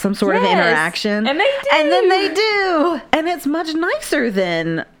could have some sort of interaction. And they do. And then they do. And it's much nicer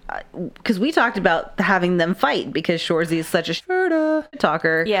than, because we talked about having them fight because Shoresy is such a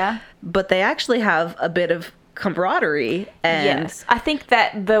talker. Yeah. But they actually have a bit of camaraderie. And yes. I think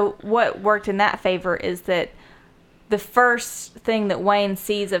that what worked in that favor is that the first thing that Wayne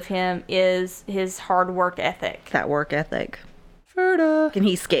sees of him is his hard work ethic. That work ethic. Can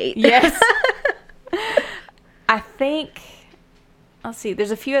he skate? Yes. I think... Let's see. There's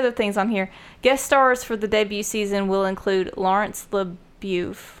a few other things on here. Guest stars for the debut season will include Lawrence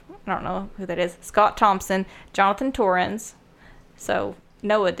LeBeouf. I don't know who that is. Scott Thompson, Jonathan Torrens. So,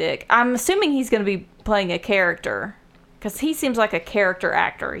 Noah Dick. I'm assuming he's going to be playing a character. Because he seems like a character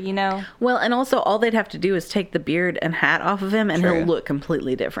actor, you know? Well, and also all they'd have to do is take the beard and hat off of him and True. he'll look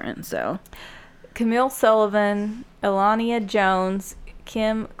completely different, so. Camille Sullivan, Elania Jones,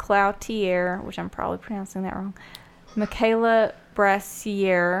 Kim Cloutier, which I'm probably pronouncing that wrong, Michaela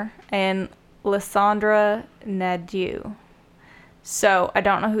Brassiere, and Lysandra Nadeau. So, I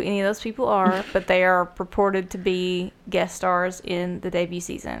don't know who any of those people are, but they are purported to be guest stars in the debut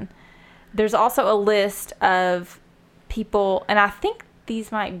season. There's also a list of people, and I think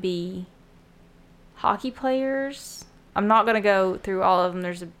these might be hockey players. I'm not going to go through all of them.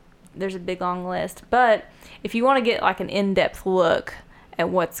 There's a big long list, but if you want to get like an in-depth look at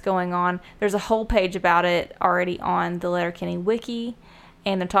what's going on, there's a whole page about it already on the Letterkenny wiki,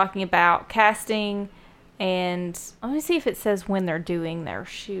 and they're talking about casting, and let me see if it says when they're doing their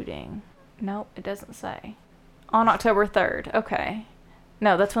shooting. Nope, it doesn't say. On October 3rd. Okay.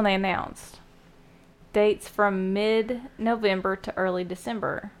 No, that's when they announced. Dates from mid-November to early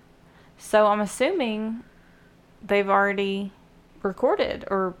December. So I'm assuming they've already recorded,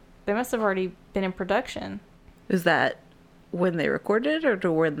 or they must have already been in production. Is that when they recorded or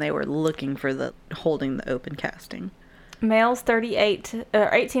to when they were looking for holding the open casting? Males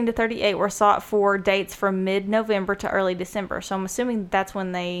 18 to 38 were sought for dates from mid-November to early December. So I'm assuming that's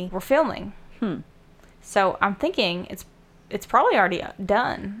when they were filming. So I'm thinking it's probably already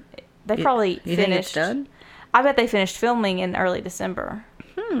done. They probably you finished. think it's done? I bet they finished filming in early December.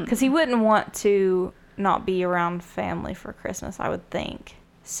 Because he wouldn't want to not be around family for Christmas, I would think.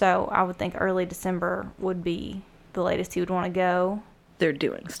 So I would think early December would be the latest he would want to go. They're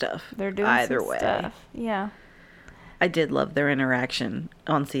doing stuff. They're doing either some way. stuff. Yeah. I did love their interaction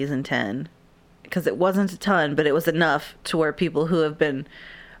on season 10 because it wasn't a ton, but it was enough to where people who have been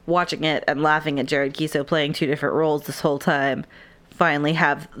watching it and laughing at Jared Kiso playing two different roles this whole time finally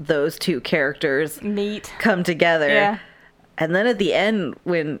have those two characters come together. Yeah. And then at the end,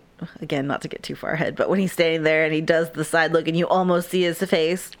 when, again, not to get too far ahead, but when he's standing there and he does the side look and you almost see his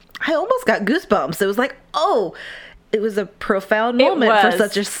face, I almost got goosebumps. It was like, oh, it was a profound moment for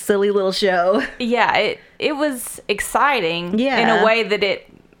such a silly little show. Yeah, it was exciting in a way that it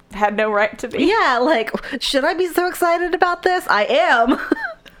had no right to be. Yeah, like, should I be so excited about this? I am.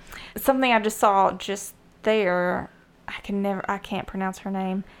 Something I just saw just there, I can't pronounce her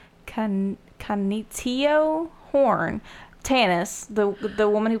name. Kanitio Horn. Tanis, the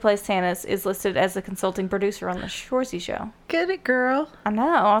woman who plays Tanis, is listed as a consulting producer on the Shoresy show. Get it, girl. I know.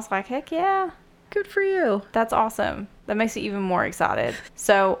 I was like, heck yeah. Good for you. That's awesome. That makes me even more excited.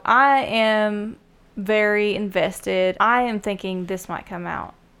 So I am very invested. I am thinking this might come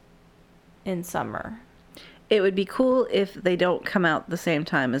out in summer. It would be cool if they don't come out the same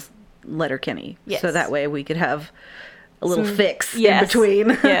time as Letterkenny. Yes. So that way we could have a little fix yes. in between.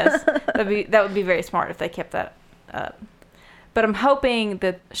 Yes. That would be very smart if they kept that up. But I'm hoping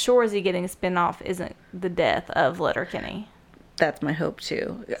that Shoresy getting a spinoff isn't the death of Letterkenny. That's my hope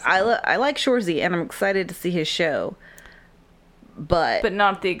too. I like Shoresy, and I'm excited to see his show. But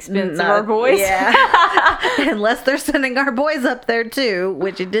not at the expense of our boys. Yeah. Unless they're sending our boys up there too,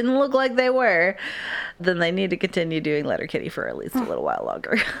 which it didn't look like they were, then they need to continue doing Letterkenny for at least a little while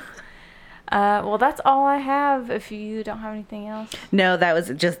longer. Well, that's all I have. If you don't have anything else. No, that was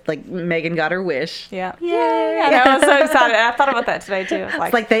just like Megan got her wish. Yeah. Yay! I know, I was so excited. I thought about that today too.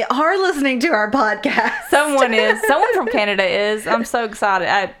 It's like they are listening to our podcast. Someone is. Someone from Canada is. I'm so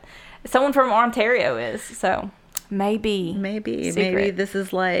excited. Someone from Ontario is. So maybe this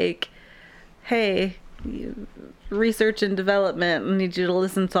is like, hey, research and development. I need you to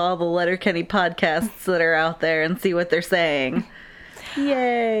listen to all the Letterkenny podcasts that are out there and see what they're saying.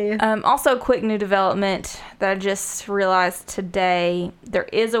 Yay. Also, quick new development that I just realized today. There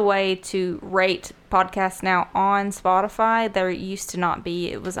is a way to rate podcasts now on Spotify. There used to not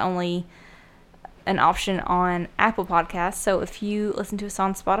be. It was only an option on Apple Podcasts. So if you listen to us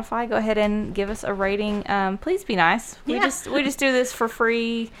on Spotify, go ahead and give us a rating. Please be nice. We just do this for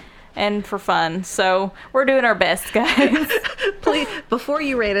free and for fun. So we're doing our best, guys. Please, before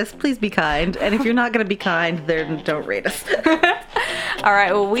you rate us, please be kind. And if you're not going to be kind, then don't rate us. All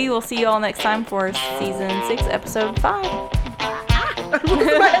right. Well, we will see you all next time for season 6, episode 5. Bye.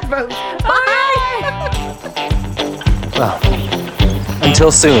 Well,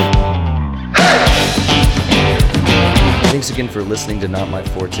 until soon. Thanks again for listening to Not My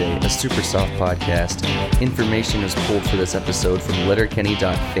Forte, a super soft podcast. Information is pulled for this episode from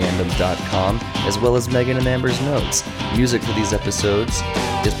letterkenny.fandom.com, as well as Megan and Amber's notes. Music for these episodes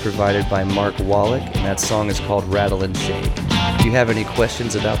is provided by Mark Wallach, and that song is called Rattle and Shake. If you have any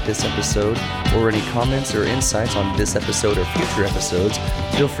questions about this episode, or any comments or insights on this episode or future episodes,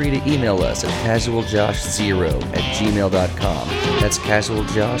 feel free to email us at casualjosh0@gmail.com. That's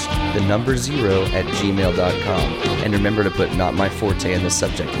casualjosh, the number 0 @gmail.com. And remember to put Not My Forte in the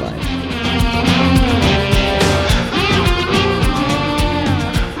subject line.